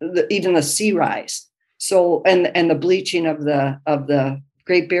the sea rise. So, and the bleaching of the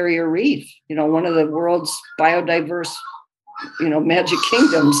Great Barrier Reef, one of the world's biodiverse, magic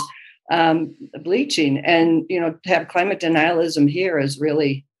kingdoms, bleaching. And, to have climate denialism here is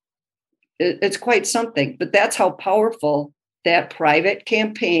really, it's quite something. But that's how powerful that private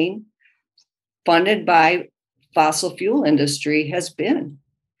campaign funded by fossil fuel industry has been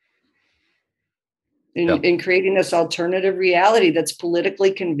in creating this alternative reality that's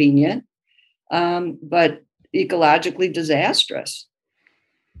politically convenient, but ecologically disastrous.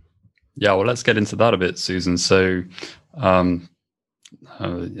 Yeah, well, let's get into that a bit, Susan. So, I mean,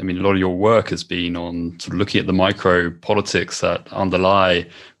 a lot of your work has been on sort of looking at the micro politics that underlie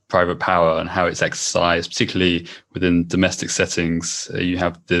private power and how it's exercised, particularly within domestic settings. You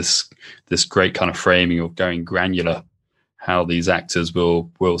have this great kind of framing of going granular, how these actors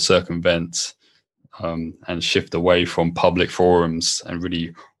will circumvent and shift away from public forums and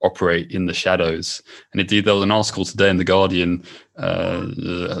really operate in the shadows. And indeed, there was an article today in The Guardian,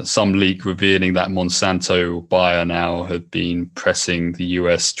 some leak revealing that Monsanto or Bayer now have been pressing the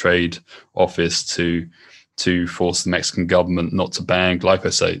US Trade Office to force the Mexican government not to ban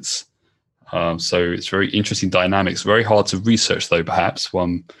glyphosates. So it's very interesting dynamics, very hard to research though, perhaps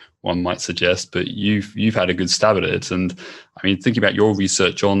one might suggest, but you've had a good stab at it. And I mean, thinking about your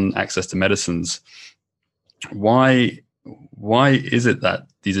research on access to medicines, why is it that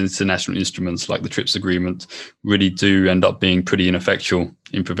these international instruments like the TRIPS agreement really do end up being pretty ineffectual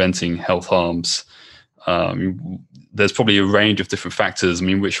in preventing health harms? There's probably a range of different factors. I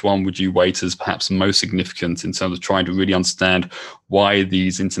mean, which one would you weight as perhaps most significant in terms of trying to really understand why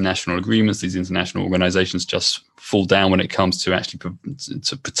these international agreements, these international organizations just fall down when it comes to actually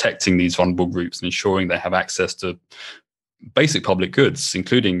to protecting these vulnerable groups and ensuring they have access to basic public goods,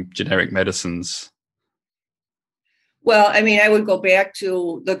 including generic medicines? Well, I mean, I would go back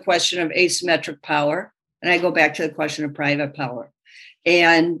to the question of asymmetric power, and I go back to the question of private power.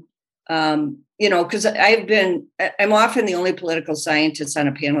 And, because I'm often the only political scientist on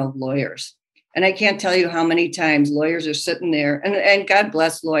a panel of lawyers. And I can't tell you how many times lawyers are sitting there, and God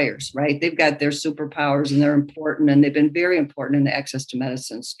bless lawyers, right? They've got their superpowers and they're important, and they've been very important in the Access to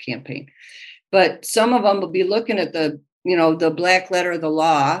Medicines campaign. But some of them will be looking at the black letter of the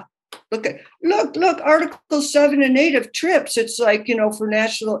law. Look, Article 7 and 8 of TRIPS. It's like, for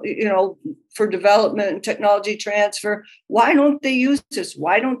national, for development and technology transfer. Why don't they use this?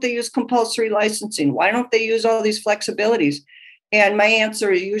 Why don't they use compulsory licensing? Why don't they use all these flexibilities? And my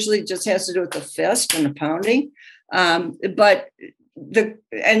answer usually just has to do with the fist and the pounding. But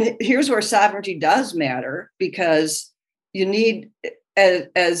here's where sovereignty does matter, because you need,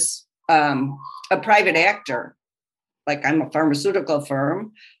 as a private actor, like I'm a pharmaceutical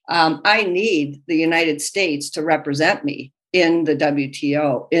firm, I need the United States to represent me in the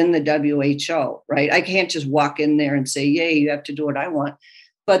WTO, in the WHO, right? I can't just walk in there and say, yay, you have to do what I want.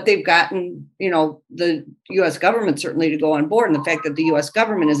 But they've gotten, the US government certainly to go on board. And the fact that the US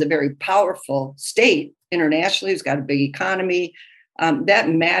government is a very powerful state internationally, it's got a big economy, that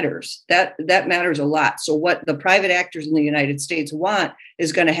matters. That matters a lot. So what the private actors in the United States want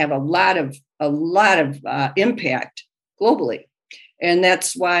is going to have a lot of impact globally. And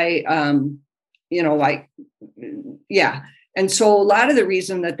that's why, And so a lot of the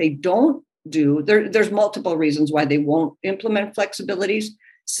reason that they don't do, there's multiple reasons why they won't implement flexibilities.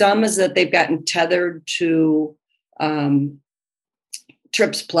 Some is that they've gotten tethered to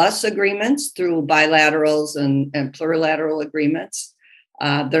TRIPS Plus agreements through bilaterals and plurilateral agreements.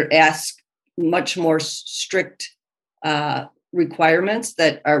 They're asked much more strict requirements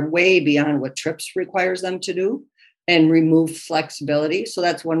that are way beyond what TRIPS requires them to do, and remove flexibility. So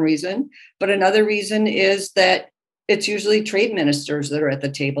that's one reason. But another reason is that it's usually trade ministers that are at the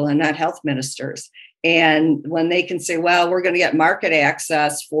table and not health ministers. And when they can say, well, we're going to get market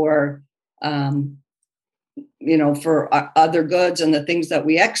access for, for other goods and the things that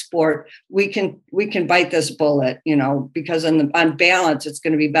we export, we can bite this bullet, because on balance, it's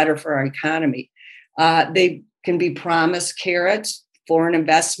going to be better for our economy. They can be promised carrots. Foreign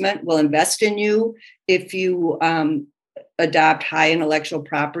investment will invest in you if you adopt high intellectual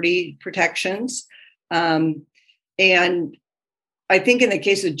property protections. And I think in the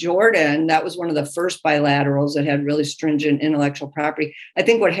case of Jordan, that was one of the first bilaterals that had really stringent intellectual property. I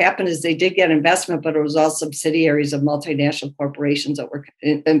think what happened is they did get investment, but it was all subsidiaries of multinational corporations that were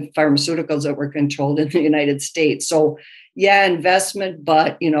in pharmaceuticals that were controlled in the United States. So yeah, investment,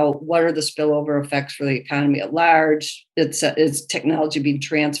 but what are the spillover effects for the economy at large? Is technology being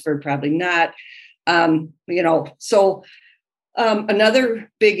transferred? Probably not.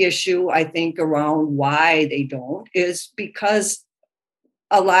 Another big issue, I think, around why they don't is because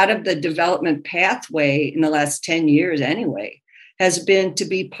a lot of the development pathway in the last 10 years anyway has been to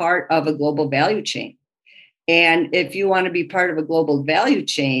be part of a global value chain. And if you want to be part of a global value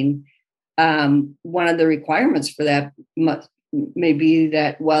chain, one of the requirements for that may be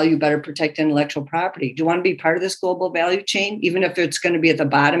that, well, you better protect intellectual property. Do you want to be part of this global value chain, even if it's going to be at the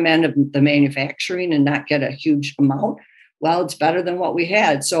bottom end of the manufacturing and not get a huge amount? Well, it's better than what we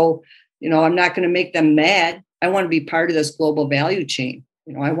had. So, I'm not going to make them mad. I want to be part of this global value chain.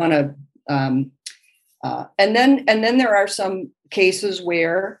 I want to, and then there are some cases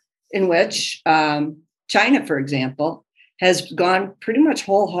in which China, for example, has gone pretty much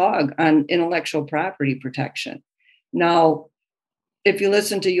whole hog on intellectual property protection. Now, if you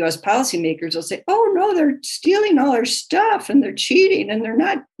listen to U.S. policymakers, they'll say, oh, no, they're stealing all our stuff and they're cheating and they're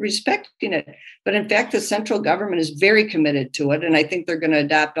not respecting it. But in fact, the central government is very committed to it. And I think they're going to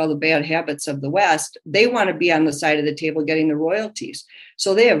adopt all the bad habits of the West. They want to be on the side of the table getting the royalties.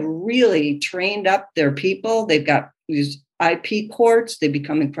 So they have really trained up their people. They've got these IP courts. They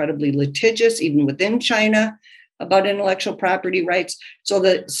become incredibly litigious, even within China, about intellectual property rights. So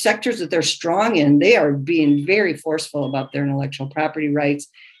the sectors that they're strong in, they are being very forceful about their intellectual property rights.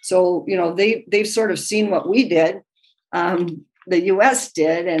 So, they've sort of seen what we did, the US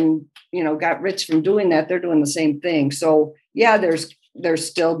did, and, got rich from doing that. They're doing the same thing. So yeah, there's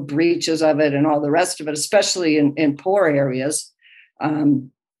still breaches of it and all the rest of it, especially in poor areas,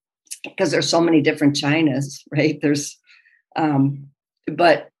 because there's so many different Chinas, right?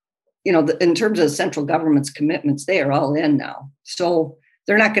 But in terms of the central government's commitments, they are all in now. So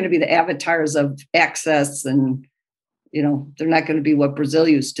they're not going to be the avatars of access, and, they're not going to be what Brazil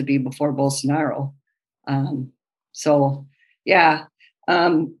used to be before Bolsonaro. So, yeah.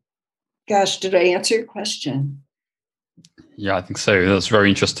 Gosh, did I answer your question? Yeah, I think so. That's very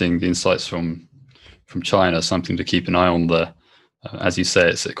interesting. The insights from China, something to keep an eye on there. As you say,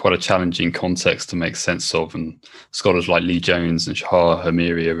 it's quite a challenging context to make sense of, and scholars like Lee Jones and Shahar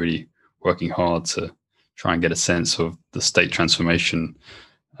Hamiri are really working hard to try and get a sense of the state transformation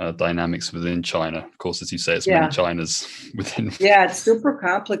dynamics within China. Of course, as you say, it's many Chinas within. Yeah, it's super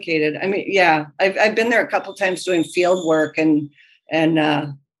complicated. I mean, yeah, I've been there a couple of times doing field work, and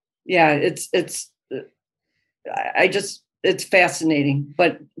it's fascinating.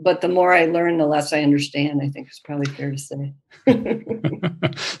 But the more I learn, the less I understand, I think is probably fair to say.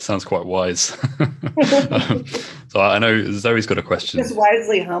 Sounds quite wise. So I know Zoe's got a question. Just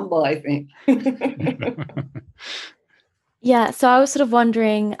wisely humble, I think. Yeah, so I was sort of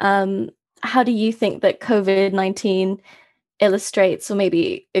wondering, how do you think that COVID-19 illustrates or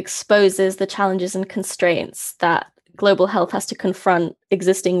maybe exposes the challenges and constraints that global health has to confront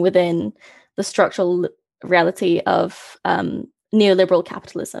existing within the structural reality of neoliberal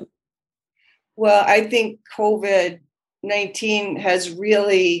capitalism? Well, I think COVID-19 has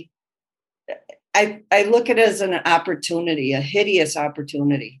really, I look at it as an opportunity, a hideous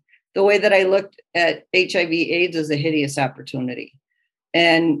opportunity. The way that I looked at HIV/AIDS as a hideous opportunity.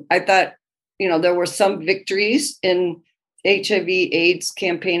 And I thought, there were some victories in HIV/AIDS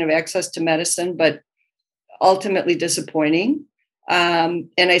campaign of access to medicine, but ultimately disappointing. And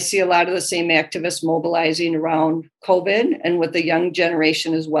I see a lot of the same activists mobilizing around COVID, and with the young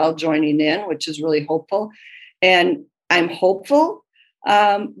generation as well joining in, which is really hopeful. And I'm hopeful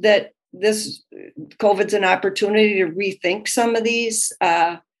that this COVID's an opportunity to rethink some of these,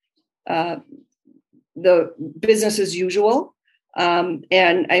 the business as usual.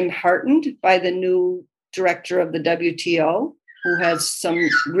 And I'm heartened by the new director of the WTO, who has some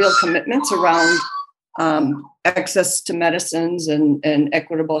real commitments around access to medicines and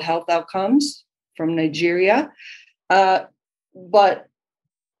equitable health outcomes, from Nigeria. But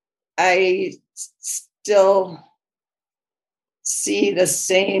I still see the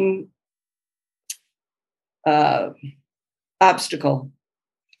same obstacle,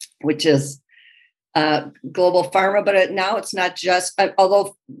 which is global pharma. But now it's not just,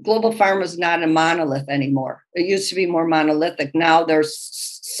 although global pharma is not a monolith anymore. It used to be more monolithic. Now there's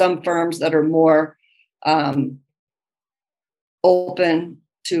some firms that are more open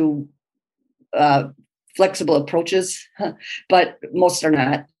to flexible approaches, but most are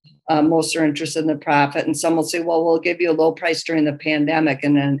not. Most are interested in the profit. And some will say, well, we'll give you a low price during the pandemic,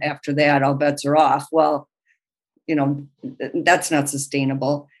 and then after that, all bets are off. Well, that's not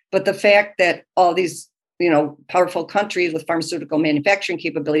sustainable. But the fact that all these, powerful countries with pharmaceutical manufacturing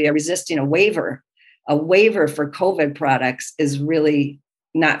capability are resisting a waiver for COVID products is really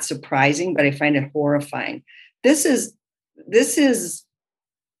not surprising, but I find it horrifying. This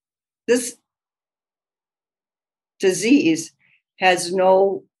disease has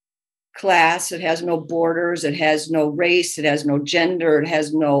no class, it has no borders, it has no race, it has no gender, it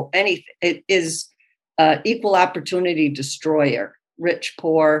has no anything. It is equal opportunity destroyer, rich,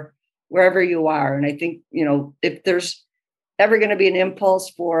 poor, wherever you are. And I think, if there's ever going to be an impulse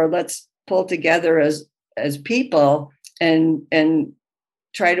for let's pull together as people and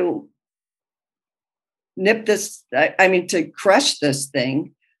try to nip this, to crush this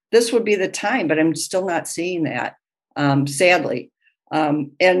thing, this would be the time, but I'm still not seeing that, sadly.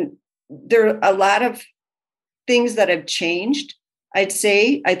 And there are a lot of things that have changed. I'd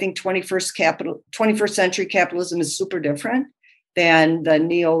say, I think 21st century capitalism is super different than the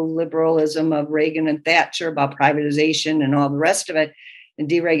neoliberalism of Reagan and Thatcher about privatization and all the rest of it and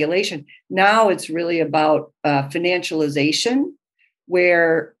deregulation. Now it's really about financialization,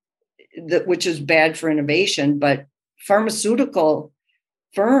 which is bad for innovation, but pharmaceutical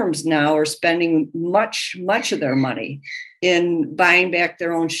firms now are spending much of their money in buying back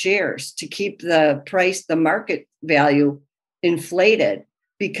their own shares to keep the price, the market value inflated,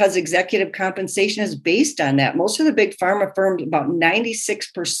 because executive compensation is based on that. Most of the big pharma firms, about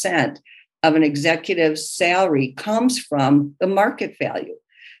 96% of an executive's salary comes from the market value.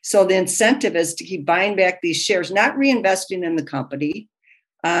 So the incentive is to keep buying back these shares, not reinvesting in the company,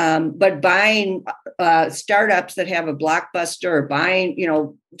 but buying startups that have a blockbuster, or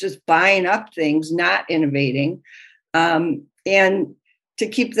buying, just buying up things, not innovating, and to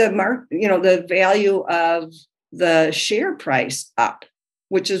keep the the value of the share price up,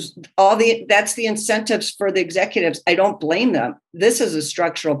 which is that's the incentives for the executives. I don't blame them. This is a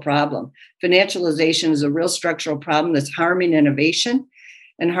structural problem. Financialization is a real structural problem that's harming innovation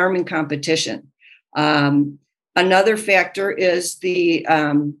and harming competition. Another factor is the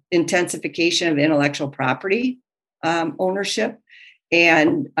intensification of intellectual property ownership,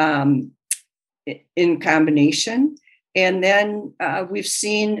 and in combination. And then we've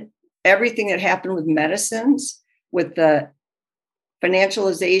seen everything that happened with medicines, with the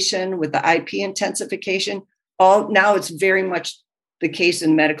financialization, with the IP intensification. Now it's very much the case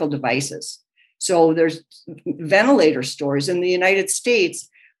in medical devices. So there's ventilator stores in the United States.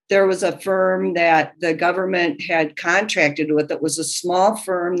 There was a firm that the government had contracted with that was a small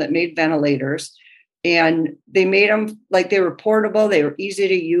firm that made ventilators, and they made them like they were portable, they were easy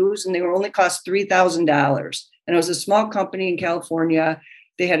to use, and they were only cost $3,000. And it was a small company in California.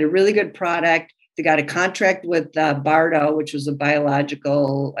 They had a really good product. They got a contract with BARDA, which was a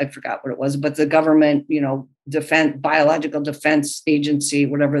biological, I forgot what it was, but the government, biological defense agency,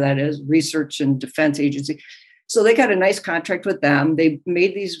 whatever that is, research and defense agency. So they got a nice contract with them. They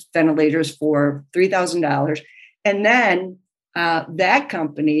made these ventilators for $3,000. And then that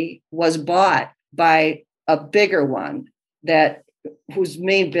company was bought by a bigger one whose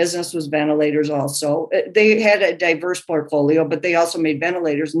main business was ventilators also. They had a diverse portfolio, but they also made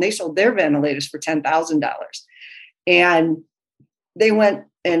ventilators, and they sold their ventilators for $10,000. And they went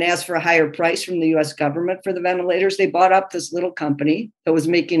and asked for a higher price from the US government for the ventilators. They bought up this little company that was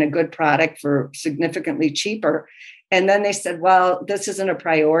making a good product for significantly cheaper. And then they said, well, this isn't a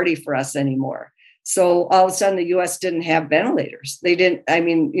priority for us anymore. So all of a sudden the US didn't have ventilators. They didn't,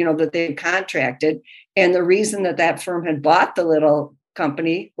 that they contracted. And the reason that firm had bought the little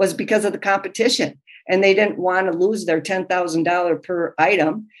company was because of the competition. And they didn't want to lose their $10,000 per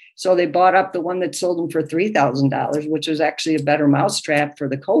item. So they bought up the one that sold them for $3,000, which was actually a better mousetrap for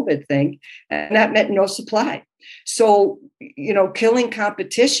the COVID thing. And that meant no supply. So, killing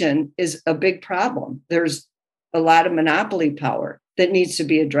competition is a big problem. There's a lot of monopoly power that needs to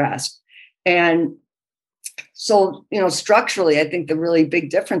be addressed. And so, structurally, I think the really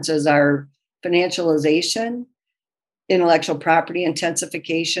big differences are financialization, intellectual property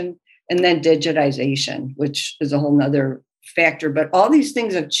intensification, and then digitization, which is a whole nother factor. But all these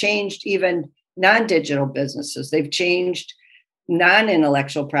things have changed even non-digital businesses. They've changed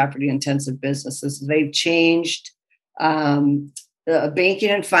non-intellectual property intensive businesses. They've changed banking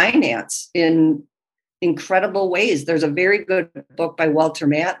and finance in incredible ways. There's a very good book by Walter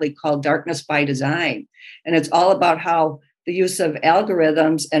Matley called Darkness by Design. And it's all about how the use of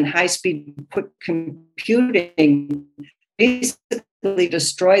algorithms and high-speed computing basically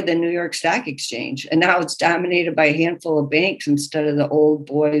destroyed the New York Stock Exchange. And now it's dominated by a handful of banks instead of the old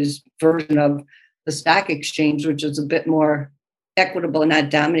boys version of the stock exchange, which is a bit more equitable and not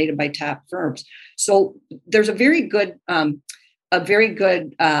dominated by top firms. So there's a very good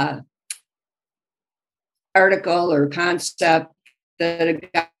article or concept that a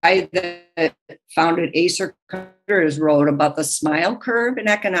guy that founded Acer Curtis wrote about the smile curve in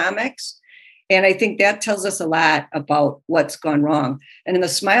economics. And I think that tells us a lot about what's gone wrong. And in the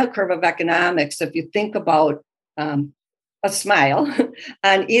smile curve of economics, if you think about a smile,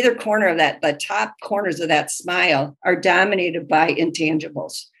 on either corner of that, the top corners of that smile are dominated by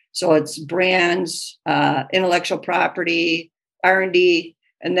intangibles. So it's brands, intellectual property, R&D,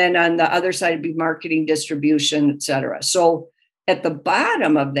 and then on the other side would be marketing, distribution, et cetera. So at the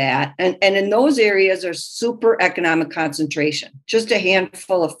bottom of that, and in those areas are super economic concentration. Just a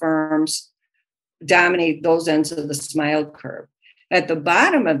handful of firms dominate those ends of the smile curve. At the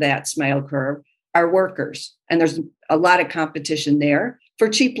bottom of that smile curve are workers, and there's a lot of competition there for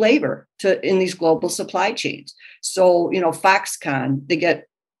cheap labor in these global supply chains. So, Foxconn, they get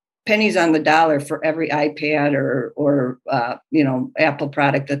pennies on the dollar for every iPad or Apple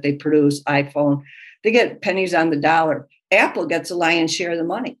product that they produce, iPhone. They get pennies on the dollar. Apple gets a lion's share of the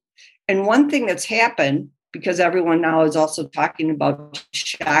money. And one thing that's happened, because everyone now is also talking about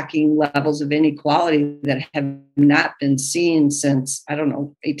shocking levels of inequality that have not been seen since,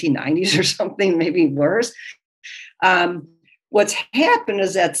 1890s or something, maybe worse. What's happened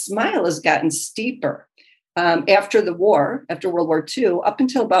is that smile has gotten steeper. After the war, after World War II, up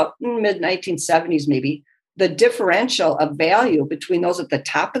until about mid-1970s maybe, the differential of value between those at the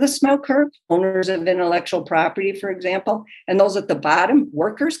top of the smile curve, owners of intellectual property, for example, and those at the bottom,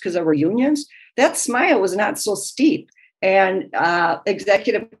 workers, because there were unions, that smile was not so steep. And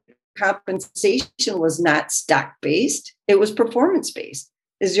executive compensation was not stock-based. It was performance-based.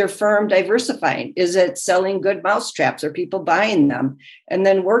 Is your firm diversifying? Is it selling good mousetraps? Are people buying them? And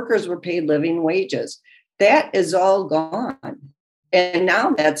then workers were paid living wages. That is all gone. And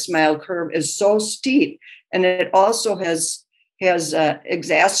now that smile curve is so steep. And it also has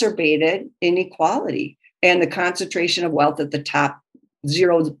exacerbated inequality and the concentration of wealth at the top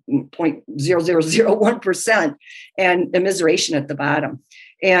 0.0001% and immiseration at the bottom.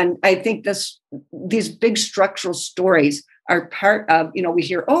 And I think these big structural stories are part of, we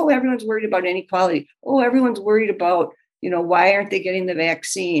hear, everyone's worried about inequality. Everyone's worried about, why aren't they getting the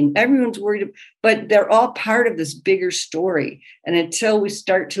vaccine? Everyone's worried, but they're all part of this bigger story. And until we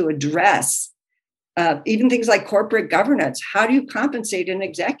start to address even things like corporate governance, how do you compensate an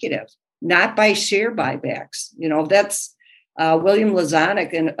executive? Not by share buybacks. That's William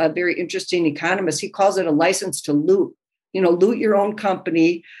Lazonick, and a very interesting economist. He calls it a license to loot. Loot your own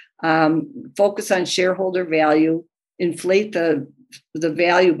company, focus on shareholder value, inflate the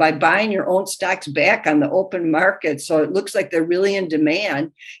value by buying your own stocks back on the open market. So it looks like they're really in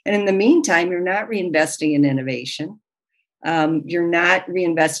demand. And in the meantime, you're not reinvesting in innovation. You're not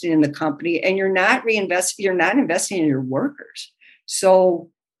reinvesting in the company, and you're not investing in your workers.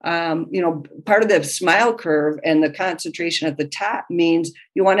 So, part of the smile curve and the concentration at the top means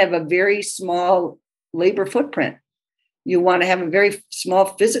you want to have a very small labor footprint. You want to have a very small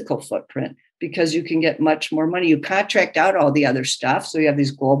physical footprint because you can get much more money. You contract out all the other stuff. So you have these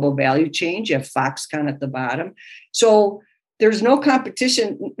global value chains. You have Foxconn at the bottom. So there's no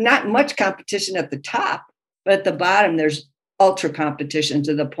competition, not much competition at the top, but at the bottom, there's ultra competition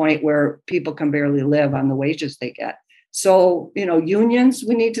to the point where people can barely live on the wages they get. So, unions,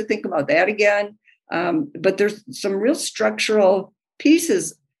 we need to think about that again. But there's some real structural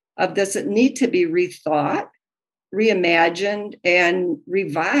pieces of this that need to be rethought, reimagined, and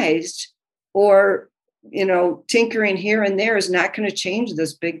revised, or, tinkering here and there is not going to change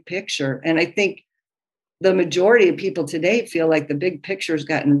this big picture. And I think the majority of people today feel like the big picture has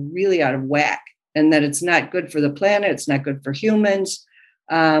gotten really out of whack and that it's not good for the planet. It's not good for humans.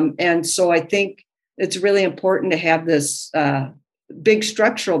 And so I think it's really important to have this big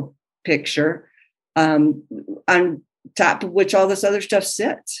structural picture on top of which all this other stuff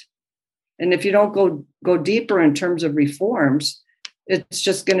sits. And if you don't go deeper in terms of reforms, it's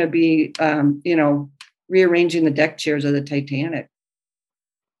just going to be, rearranging the deck chairs of the Titanic.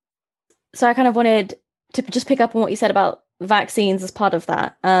 So I kind of wanted to just pick up on what you said about vaccines as part of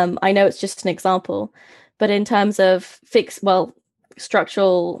that. I know it's just an example, but in terms of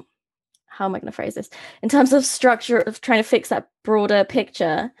structural, how am I going to phrase this? In terms of structure of trying to fix that broader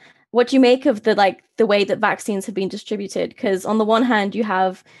picture, what do you make of the way that vaccines have been distributed? Because on the one hand, you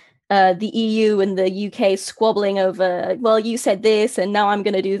have the EU and the UK squabbling over, well, you said this and now I'm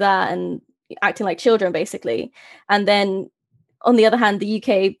going to do that, and acting like children, basically. And then on the other hand, the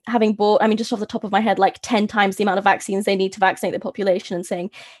UK having bought, just off the top of my head, 10 times the amount of vaccines they need to vaccinate the population, and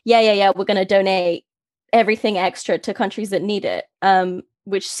saying, yeah, we're going to donate everything extra to countries that need it,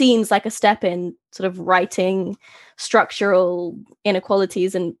 which seems like a step in sort of righting structural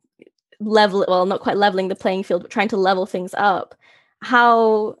inequalities and not quite leveling the playing field, but trying to level things up.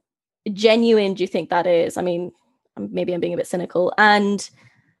 How genuine do you think that is? Maybe I'm being a bit cynical, and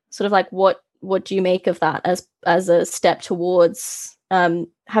sort of what do you make of that as a step towards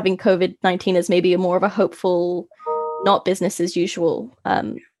having COVID-19 as maybe more of a hopeful, not business as usual?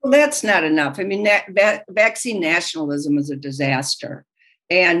 Well, that's not enough. Vaccine nationalism is a disaster,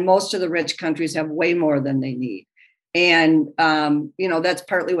 and most of the rich countries have way more than they need. And, that's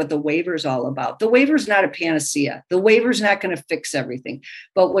partly what the waiver is all about. The waiver is not a panacea. The waiver is not going to fix everything.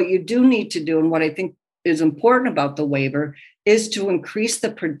 But what you do need to do, and what I think is important about the waiver, is to increase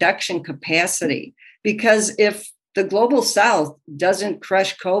the production capacity. Because if the global South doesn't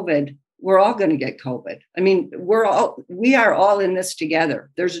crush COVID, we're all going to get COVID. I mean, we are all in this together.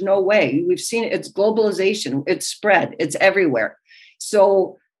 There's no way. We've seen it. It's globalization. It's spread. It's everywhere.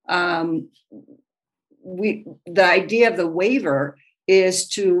 So the idea of the waiver is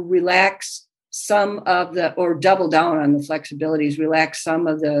to relax some of or double down on the flexibilities, relax some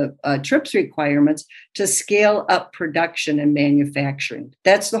of the TRIPS requirements to scale up production and manufacturing.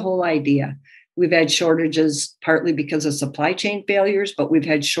 That's the whole idea. We've had shortages partly because of supply chain failures, but we've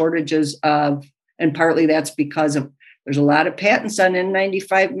had shortages and partly that's because of, there's a lot of patents on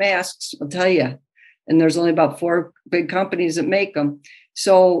N95 masks, I'll tell you. And there's only about 4 big companies that make them.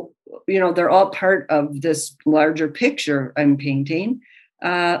 So, they're all part of this larger picture I'm painting.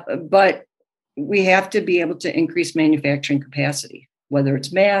 But we have to be able to increase manufacturing capacity, whether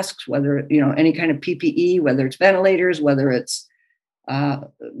it's masks, whether, any kind of PPE, whether it's ventilators, whether it's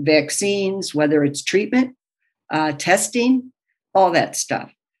vaccines, whether it's treatment, testing, all that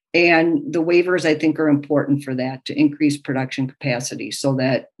stuff. And the waivers, I think, are important for that, to increase production capacity so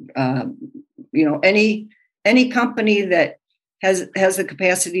that, any company that has the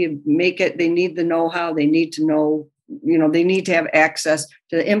capacity to make it, they need the know-how, they need to know, they need to have access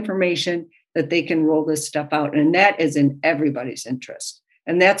to the information that they can roll this stuff out. And that is in everybody's interest.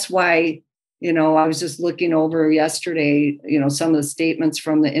 And that's why, I was just looking over yesterday, some of the statements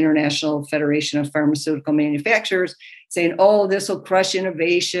from the International Federation of Pharmaceutical Manufacturers saying, oh, this will crush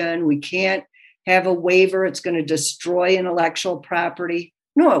innovation. We can't have a waiver. It's going to destroy intellectual property.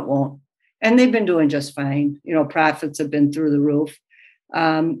 No, it won't. And they've been doing just fine. Profits have been through the roof.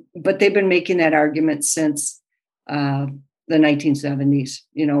 But they've been making that argument since the 1970s.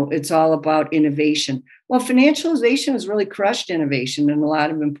 It's all about innovation. Well, financialization has really crushed innovation in a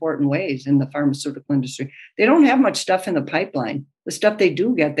lot of important ways in the pharmaceutical industry. They don't have much stuff in the pipeline. The stuff they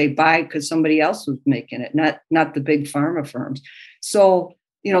do get, they buy because somebody else was making it, not the big pharma firms. So,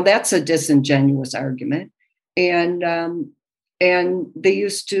 that's a disingenuous argument. And they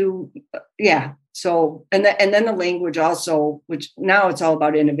used to, yeah. So, and then the language also, which now it's all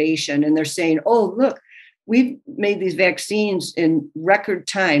about innovation. And they're saying, oh, look, we've made these vaccines in record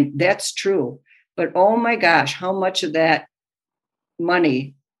time. That's true. But oh my gosh, how much of that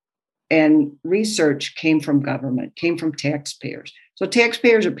money and research came from government, came from taxpayers. So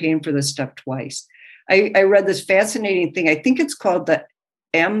taxpayers are paying for this stuff twice. I read this fascinating thing. I think it's called the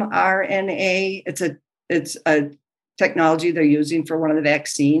mRNA. It's a technology they're using for one of the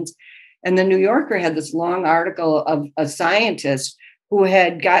vaccines. And the New Yorker had this long article of a scientist who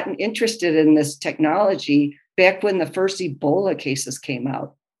had gotten interested in this technology back when the first Ebola cases came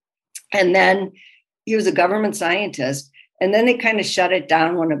out. And then he was a government scientist. And then they kind of shut it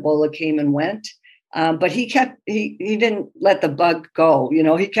down when Ebola came and went. But he didn't let the bug go.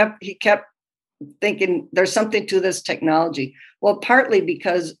 He kept thinking there's something to this technology. Well, partly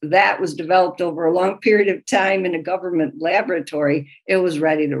because that was developed over a long period of time in a government laboratory, it was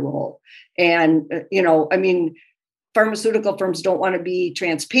ready to roll. And, pharmaceutical firms don't want to be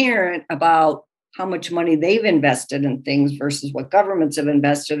transparent about how much money they've invested in things versus what governments have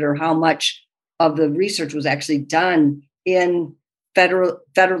invested, or how much of the research was actually done in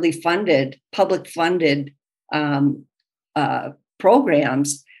federally funded, public funded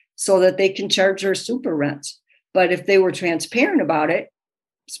programs, so that they can charge their super rents. But if they were transparent about it,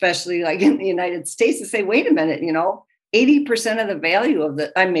 especially like in the United States, to say, wait a minute, 80% of the value of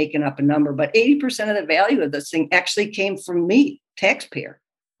I'm making up a number, but 80% of the value of this thing actually came from me, taxpayer.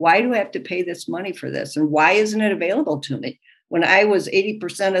 Why do I have to pay this money for this? And why isn't it available to me when I was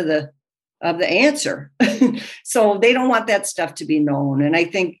 80% of the answer? So they don't want that stuff to be known. And I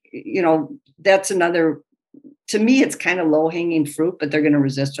think, that's another, to me, it's kind of low-hanging fruit, but they're going to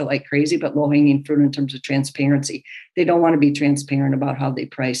resist it like crazy, but low-hanging fruit in terms of transparency. They don't want to be transparent about how they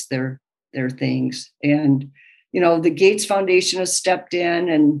price their things. And, the Gates Foundation has stepped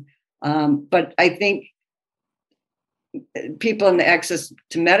in, but I think people in the access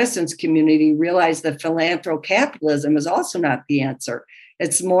to medicines community realize that philanthrocapitalism is also not the answer.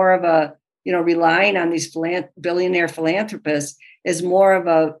 It's more of a, relying on these billionaire philanthropists is more of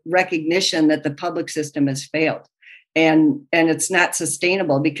a recognition that the public system has failed. And it's not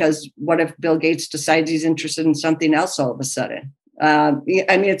sustainable, because what if Bill Gates decides he's interested in something else all of a sudden?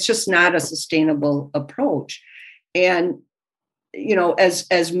 It's just not a sustainable approach. And,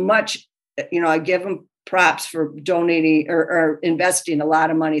 as much, I give him props for donating or investing a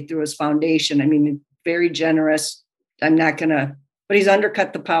lot of money through his foundation. Very generous I'm not going to, but he's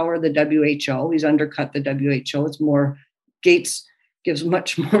undercut the power of the WHO. He's undercut the WHO. It's more, Gates gives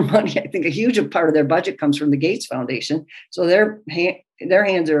much more money. I think a huge part of their budget comes from the Gates Foundation. So their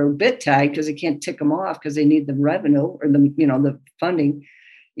hands are a bit tied because they can't tick them off because they need the revenue or the funding.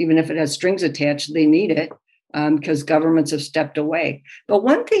 Even if it has strings attached, they need it because governments have stepped away. But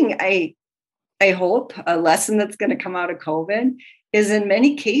one thing I hope, a lesson that's going to come out of COVID is in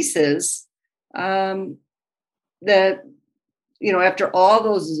many cases that, after all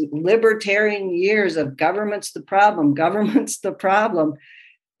those libertarian years of government's the problem,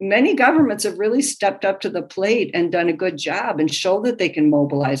 many governments have really stepped up to the plate and done a good job and show that they can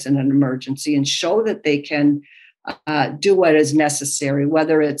mobilize in an emergency and show that they can do what is necessary,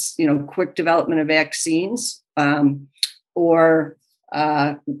 whether it's, quick development of vaccines or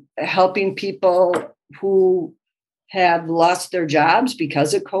helping people who have lost their jobs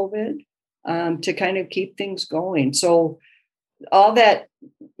because of COVID to kind of keep things going. So all that,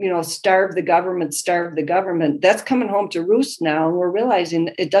 starve the government, that's coming home to roost now. And we're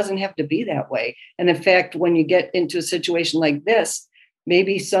realizing it doesn't have to be that way. And in fact, when you get into a situation like this,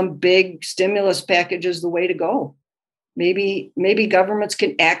 maybe some big stimulus package is the way to go. Maybe governments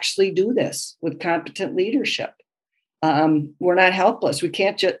can actually do this with competent leadership. We're not helpless. We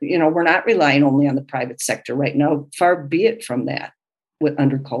can't just, we're not relying only on the private sector right now. Far be it from that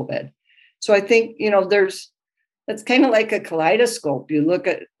under COVID. So I think, it's kind of like a kaleidoscope. You look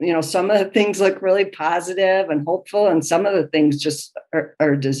at, some of the things look really positive and hopeful, and some of the things just are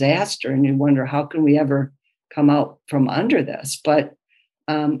a disaster. And you wonder, how can we ever come out from under this? But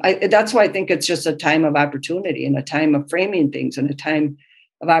that's why I think it's just a time of opportunity and a time of framing things and a time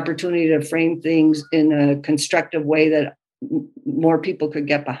of opportunity to frame things in a constructive way that more people could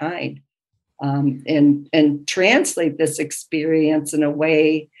get behind and translate this experience in a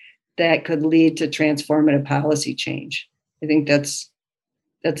way that could lead to transformative policy change. I think that's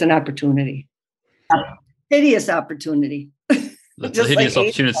an opportunity. Hideous opportunity. That's a hideous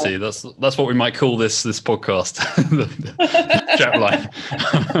opportunity. That's what we might call this podcast. Chat line.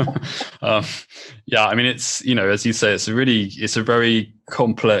 Yeah, I mean, it's, as you say, it's a very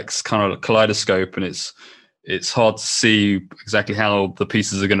complex kind of kaleidoscope, and it's hard to see exactly how the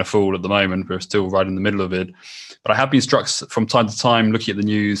pieces are going to fall at the moment. We're still right in the middle of it. But I have been struck from time to time, looking at the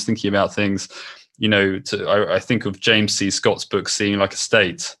news, thinking about things. I think of James C. Scott's book, Seeing Like a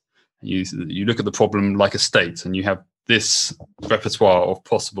State. You look at the problem like a state, and you have this repertoire of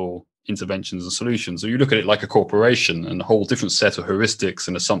possible interventions and solutions. Or you look at it like a corporation and a whole different set of heuristics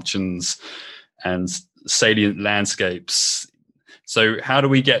and assumptions and salient landscapes. So how do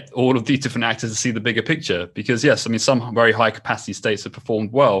we get all of these different actors to see the bigger picture? Because yes, I mean, some very high capacity states have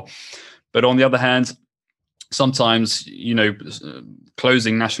performed well, but on the other hand, sometimes,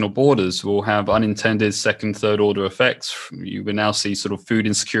 closing national borders will have unintended second, third order effects. You will now see sort of food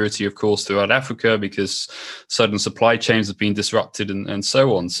insecurity, of course, throughout Africa because certain supply chains have been disrupted and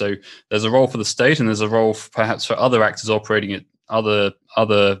so on. So there's a role for the state, and there's a role perhaps for other actors operating at other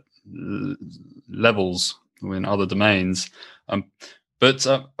levels in other domains.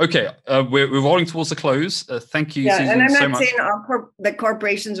 Okay, we're rolling towards the close. Thank you, Susan, and I'm so not much. saying that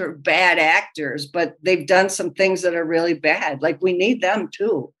corporations are bad actors, but they've done some things that are really bad. Like, we need them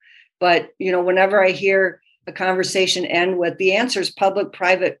too. But, whenever I hear a conversation end with the answer is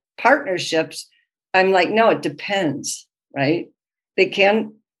public-private partnerships, I'm like, no, it depends, right? They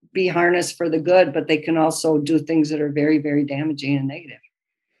can be harnessed for the good, but they can also do things that are very, very damaging and negative.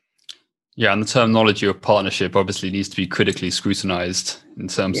 Yeah, and the terminology of partnership obviously needs to be critically scrutinized in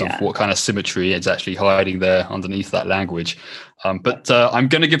terms of what kind of symmetry is actually hiding there underneath that language. But I'm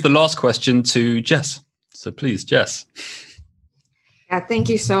going to give the last question to Jess. So please, Jess. Yeah, thank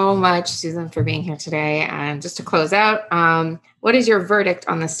you so much, Susan, for being here today. And just to close out, what is your verdict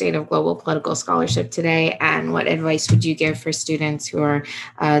on the state of global political scholarship today? And what advice would you give for students who are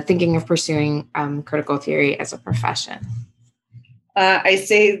thinking of pursuing critical theory as a profession?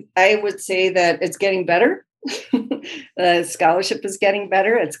 I would say that it's getting better. Scholarship is getting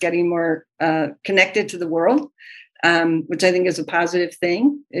better. It's getting more connected to the world, which I think is a positive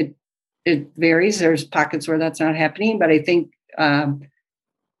thing. It varies. There's pockets where that's not happening, but I think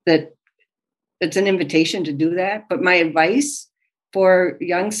that it's an invitation to do that. But my advice for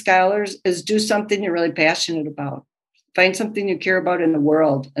young scholars is do something you're really passionate about. Find something you care about in the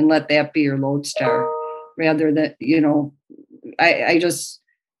world and let that be your lodestar, rather than,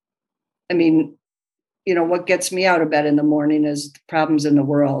 what gets me out of bed in the morning is the problems in the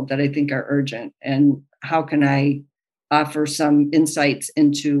world that I think are urgent. And how can I offer some insights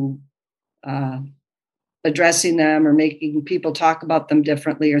into addressing them or making people talk about them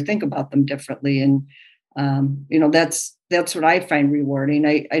differently or think about them differently. And That's what I find rewarding.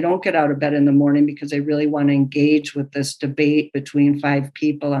 I don't get out of bed in the morning because I really want to engage with this debate between 5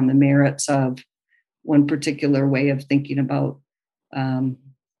 people on the merits of one particular way of thinking about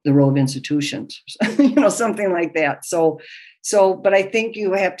the role of institutions, something like that. But I think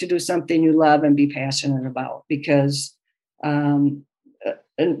you have to do something you love and be passionate about, because the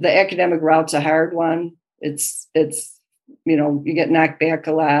academic route's a hard one. It's you get knocked back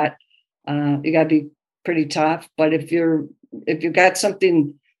a lot. You got to be pretty tough. But if you've got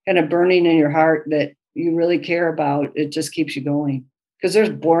something kind of burning in your heart that you really care about, it just keeps you going. Because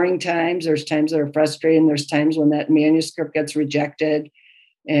there's boring times, there's times that are frustrating, there's times when that manuscript gets rejected.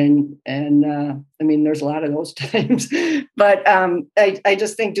 And there's a lot of those times. But I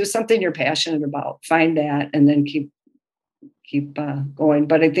just think do something you're passionate about, find that, and then keep going.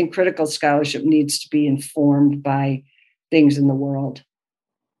 But I think critical scholarship needs to be informed by things in the world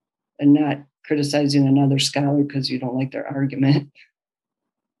and not criticizing another scholar because you don't like their argument.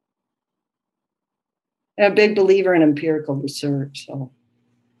 I'm a big believer in empirical research. So,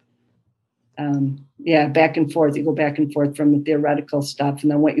 back and forth. You go back and forth from the theoretical stuff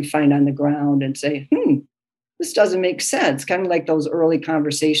and then what you find on the ground and say, this doesn't make sense. Kind of like those early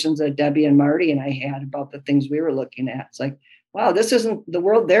conversations that Debbie and Marty and I had about the things we were looking at. It's like, wow, this isn't the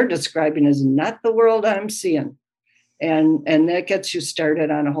world they're describing is not the world I'm seeing. And that gets you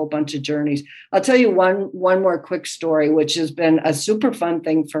started on a whole bunch of journeys. I'll tell you one more quick story, which has been a super fun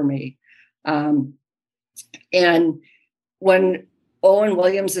thing for me. And when Owen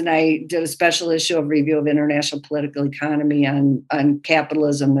Williams and I did a special issue of Review of International Political Economy on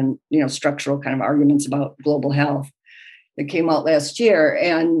capitalism and structural kind of arguments about global health, that came out last year,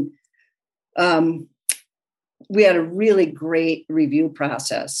 and we had a really great review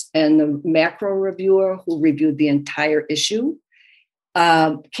process. And the macro reviewer who reviewed the entire issue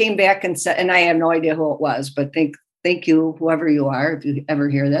came back and said, and I have no idea who it was, but thank you, whoever you are, if you ever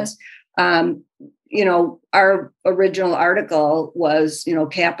hear this. Our original article was,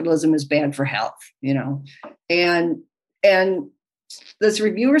 capitalism is bad for health, and this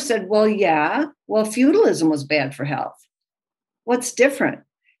reviewer said, feudalism was bad for health. What's different?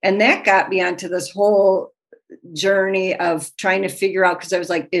 And that got me onto this whole journey of trying to figure out, because I was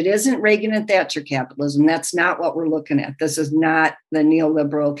like, it isn't Reagan and Thatcher capitalism. That's not what we're looking at. This is not the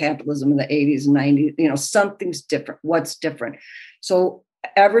neoliberal capitalism of the 80s and 90s. Something's different. What's different? So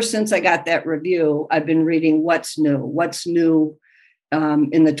ever since I got that review, I've been reading what's new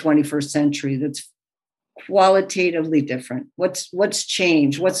in the 21st century that's qualitatively different. What's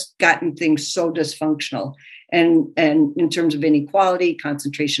changed? What's gotten things so dysfunctional? And in terms of inequality,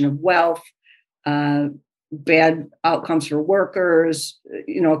 concentration of wealth, bad outcomes for workers,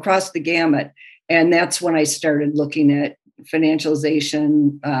 across the gamut. And that's when I started looking at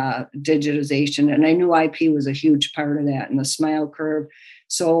financialization, digitization, and I knew IP was a huge part of that, and the SMILE curve.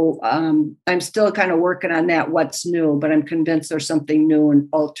 So I'm still kind of working on that, what's new, but I'm convinced there's something new and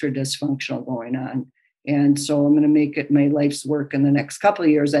ultra dysfunctional going on. And so I'm going to make it my life's work in the next couple of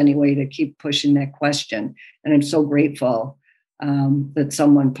years anyway to keep pushing that question. And I'm so grateful that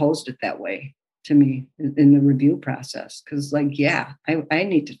someone posed it that way to me in the review process, because I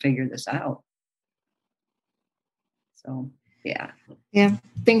need to figure this out. So, yeah.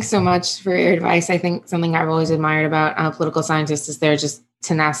 Thanks so much for your advice. I think something I've always admired about political scientists is their just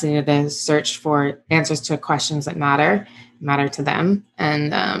tenacity to the search for answers to questions that matter to them.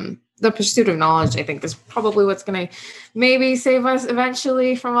 And the pursuit of knowledge, I think, is probably what's going to maybe save us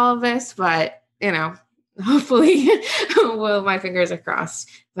eventually from all of this. But, hopefully, my fingers are crossed.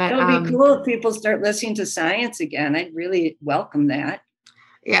 But it'll be cool if people start listening to science again. I'd really welcome that.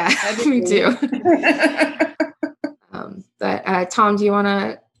 Yeah, me too. But Tom, do you want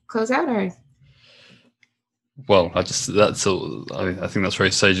to close out, or? Well, I think that's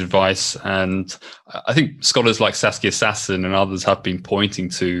very sage advice. And I think scholars like Saskia Sassen and others have been pointing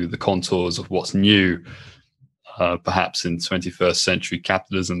to the contours of what's new, perhaps in 21st century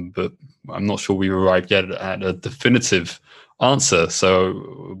capitalism, but I'm not sure we've arrived yet at a definitive answer.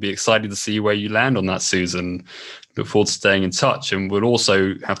 So we'll be excited to see where you land on that, Susan. Look forward to staying in touch. And we'll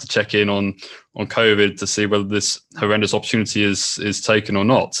also have to check in on COVID to see whether this horrendous opportunity is taken or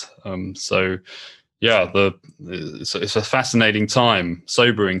not. It's a fascinating time,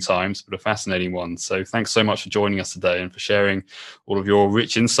 sobering times, but a fascinating one. So thanks so much for joining us today and for sharing all of your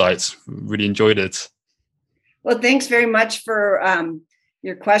rich insights. Really enjoyed it. Well, thanks very much for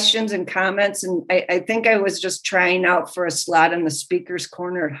your questions and comments. And I think I was just trying out for a slot in the speaker's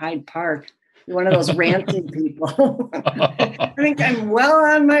corner at Hyde Park. One of those ranting people. I think I'm well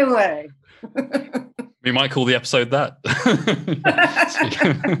on my way. We might call the episode that.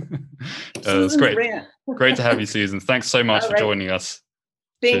 That's great. Great to have you, Susan. Thanks so much for joining us.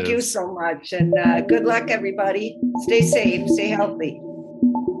 Thank you so much. And good luck, everybody. Stay safe, stay healthy.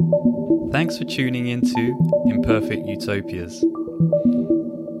 Thanks for tuning into Imperfect Utopias.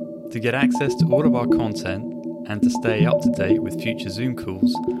 To get access to all of our content and to stay up to date with future Zoom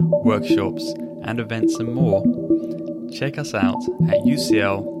calls, workshops, and events and more, check us out at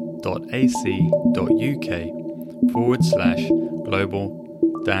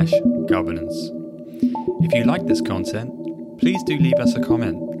ucl.ac.uk/global-governance. If you like this content, please do leave us a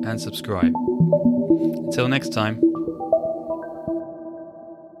comment and subscribe. Until next time.